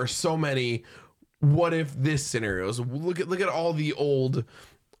Wars there are so many what if this scenarios. Look at all the old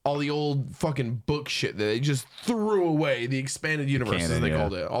fucking book shit that they just threw away. The expanded universe as Canon, they yeah.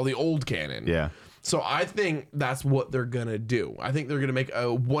 called it. All the old canon. yeah. So I think that's what they're gonna do. I think they're gonna make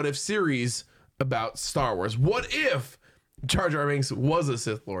a what if series about Star Wars. What if Jar Jar Binks was a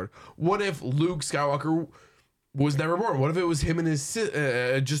Sith Lord? What if Luke Skywalker was never born? What if it was him and his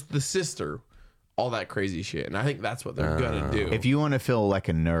just the sister? All that crazy shit. And I think that's what they're gonna do. If you want to feel like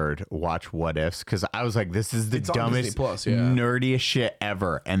a nerd, watch What Ifs because I was like, this is the It's on dumbest, Disney Plus, yeah. nerdiest shit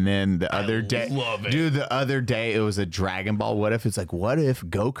ever. And then the other day, love it. dude, the other day it was a Dragon Ball What If. It's like, what if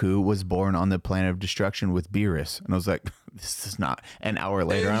Goku was born on the planet of destruction with Beerus? And I was like, this is not. An hour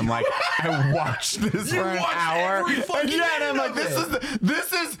later, I'm like, I watched this for an watched hour. every fucking Yeah, and I'm like, minute of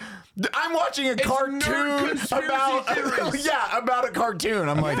this is. I'm watching a nerd cartoon conspiracy about theories. about a cartoon.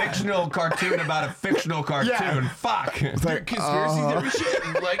 I'm like, fictional cartoon about a fictional cartoon. Yeah. Fuck. it's like Conspiracy theory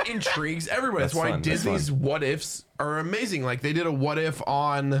shit like intrigues everybody. That's why fun, that's Disney's what ifs are amazing. Like they did a what if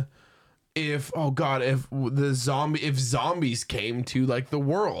on if zombies came to like the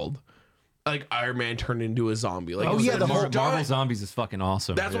world. Like Iron Man turned into a zombie. Like Oh, yeah, the whole- Marvel Zombies is fucking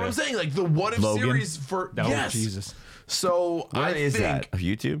awesome. That's what I'm saying. Like the what if Logan? series for Oh, yes. Jesus. So What is think that? Of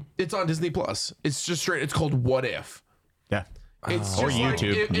YouTube? it's on Disney Plus. It's just straight. It's called What If. yeah. It's Or just like,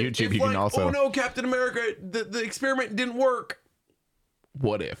 YouTube. if YouTube, you can like, also- Oh no, Captain America! The experiment didn't work.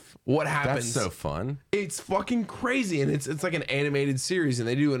 What if? What happens? That's so fun. It's fucking crazy, and it's like an animated series, and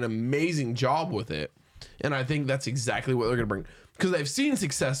they do an amazing job with it. And I think that's exactly what they're gonna bring because they've seen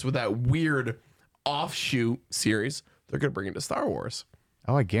success with that weird offshoot series. They're gonna bring it to Star Wars.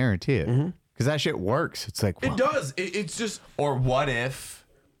 Oh, I guarantee it. Because that shit works. It's like, It does. It's just Or what if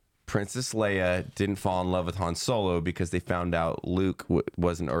Princess Leia didn't fall in love with Han Solo because they found out Luke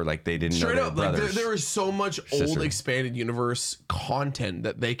wasn't, or like they didn't straight know up. they were Like brothers. there is so much old Sister. expanded universe content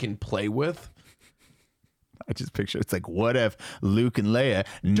that they can play with. I just picture it's like, what if Luke and Leia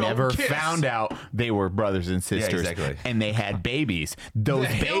never kiss. found out they were brothers and sisters, exactly. and they had babies? Those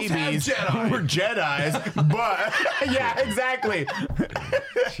The Hills have babies Jedi. were Jedi's, but yeah, exactly.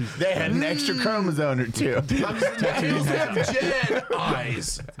 They had an extra chromosome or two. I'm just, the Hills have Jed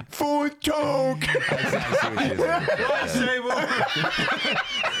eyes. Food joke.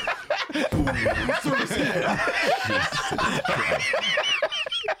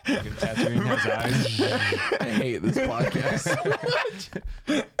 Tatooine has eyes. I hate this podcast.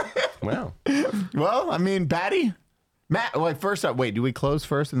 Wow. Well, I mean, Patty, Matt. Like, first up, wait, do we close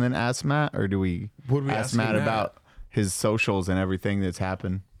first and then ask Matt, or do we What do we ask ask Matt Matt? about his socials and everything that's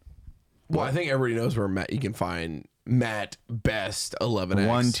happened? Well, I think everybody knows where Matt. You can find Matt Best 11X.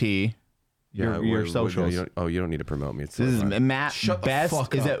 1T. Your socials. You don't need to promote me. It's This is fine. Matt Shut the Best.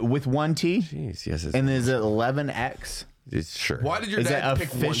 fuck Is up. it with 1T? Jeez, yes. And is it 11X? It's sure. Why did your Is dad that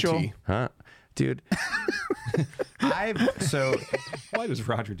pick official? 1T? Huh? Dude. Why does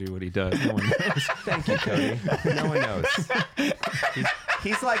Roger do what he does? No one knows. Thank you, Cody. No one knows.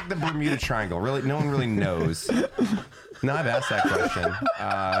 He's like the Bermuda Triangle. Really, no one really knows. No, I've asked that question.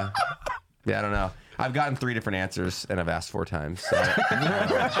 Yeah, I don't know. I've gotten 3 different answers and I've asked 4 times. So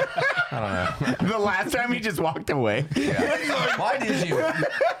I don't know. The last time he just walked away. Yeah. Why did you?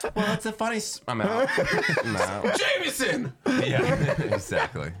 Well, it's a funny. I'm out. I'm out. Jameson. Yeah,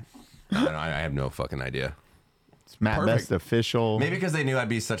 exactly. I don't know. I have no fucking idea. It's Matt Perfect. Best official. Maybe because they knew I'd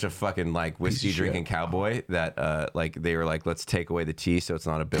be such a fucking like whiskey drinking cowboy that like they were like, let's take away the T so it's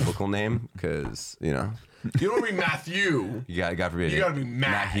not a biblical name because you know. You don't want to be Matthew. God forbid. You gotta be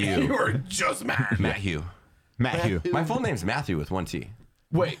Matt. Matthew. You are just Matt. Matthew. Matthew. My full name's Matthew with 1 T.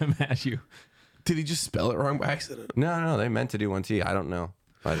 Wait, Matthew. did he just spell it wrong by accident? No, they meant to do 1 T. I don't know.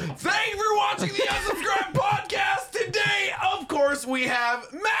 Thank you for watching the Unsubscribe podcast. Today, of course, we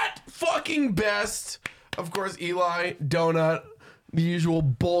have Matt fucking Best. Of course, Eli, Donut, the usual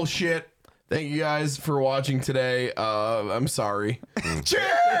bullshit. Thank you guys for watching today. I'm sorry. Cheers!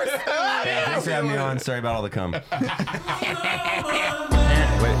 Thanks for having me on. Sorry about all the cum. Wait,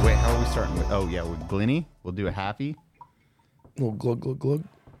 how are we starting with? Oh, yeah, with Glenny. We'll do a halfie. Little glug, glug, glug.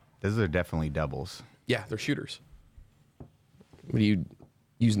 Those are definitely doubles. Yeah, they're shooters. What, do you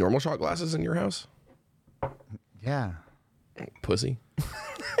use normal shot glasses in your house? Yeah. Pussy.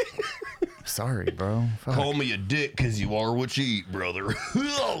 Sorry, bro. Fuck. Call me a dick because you are what you eat, brother.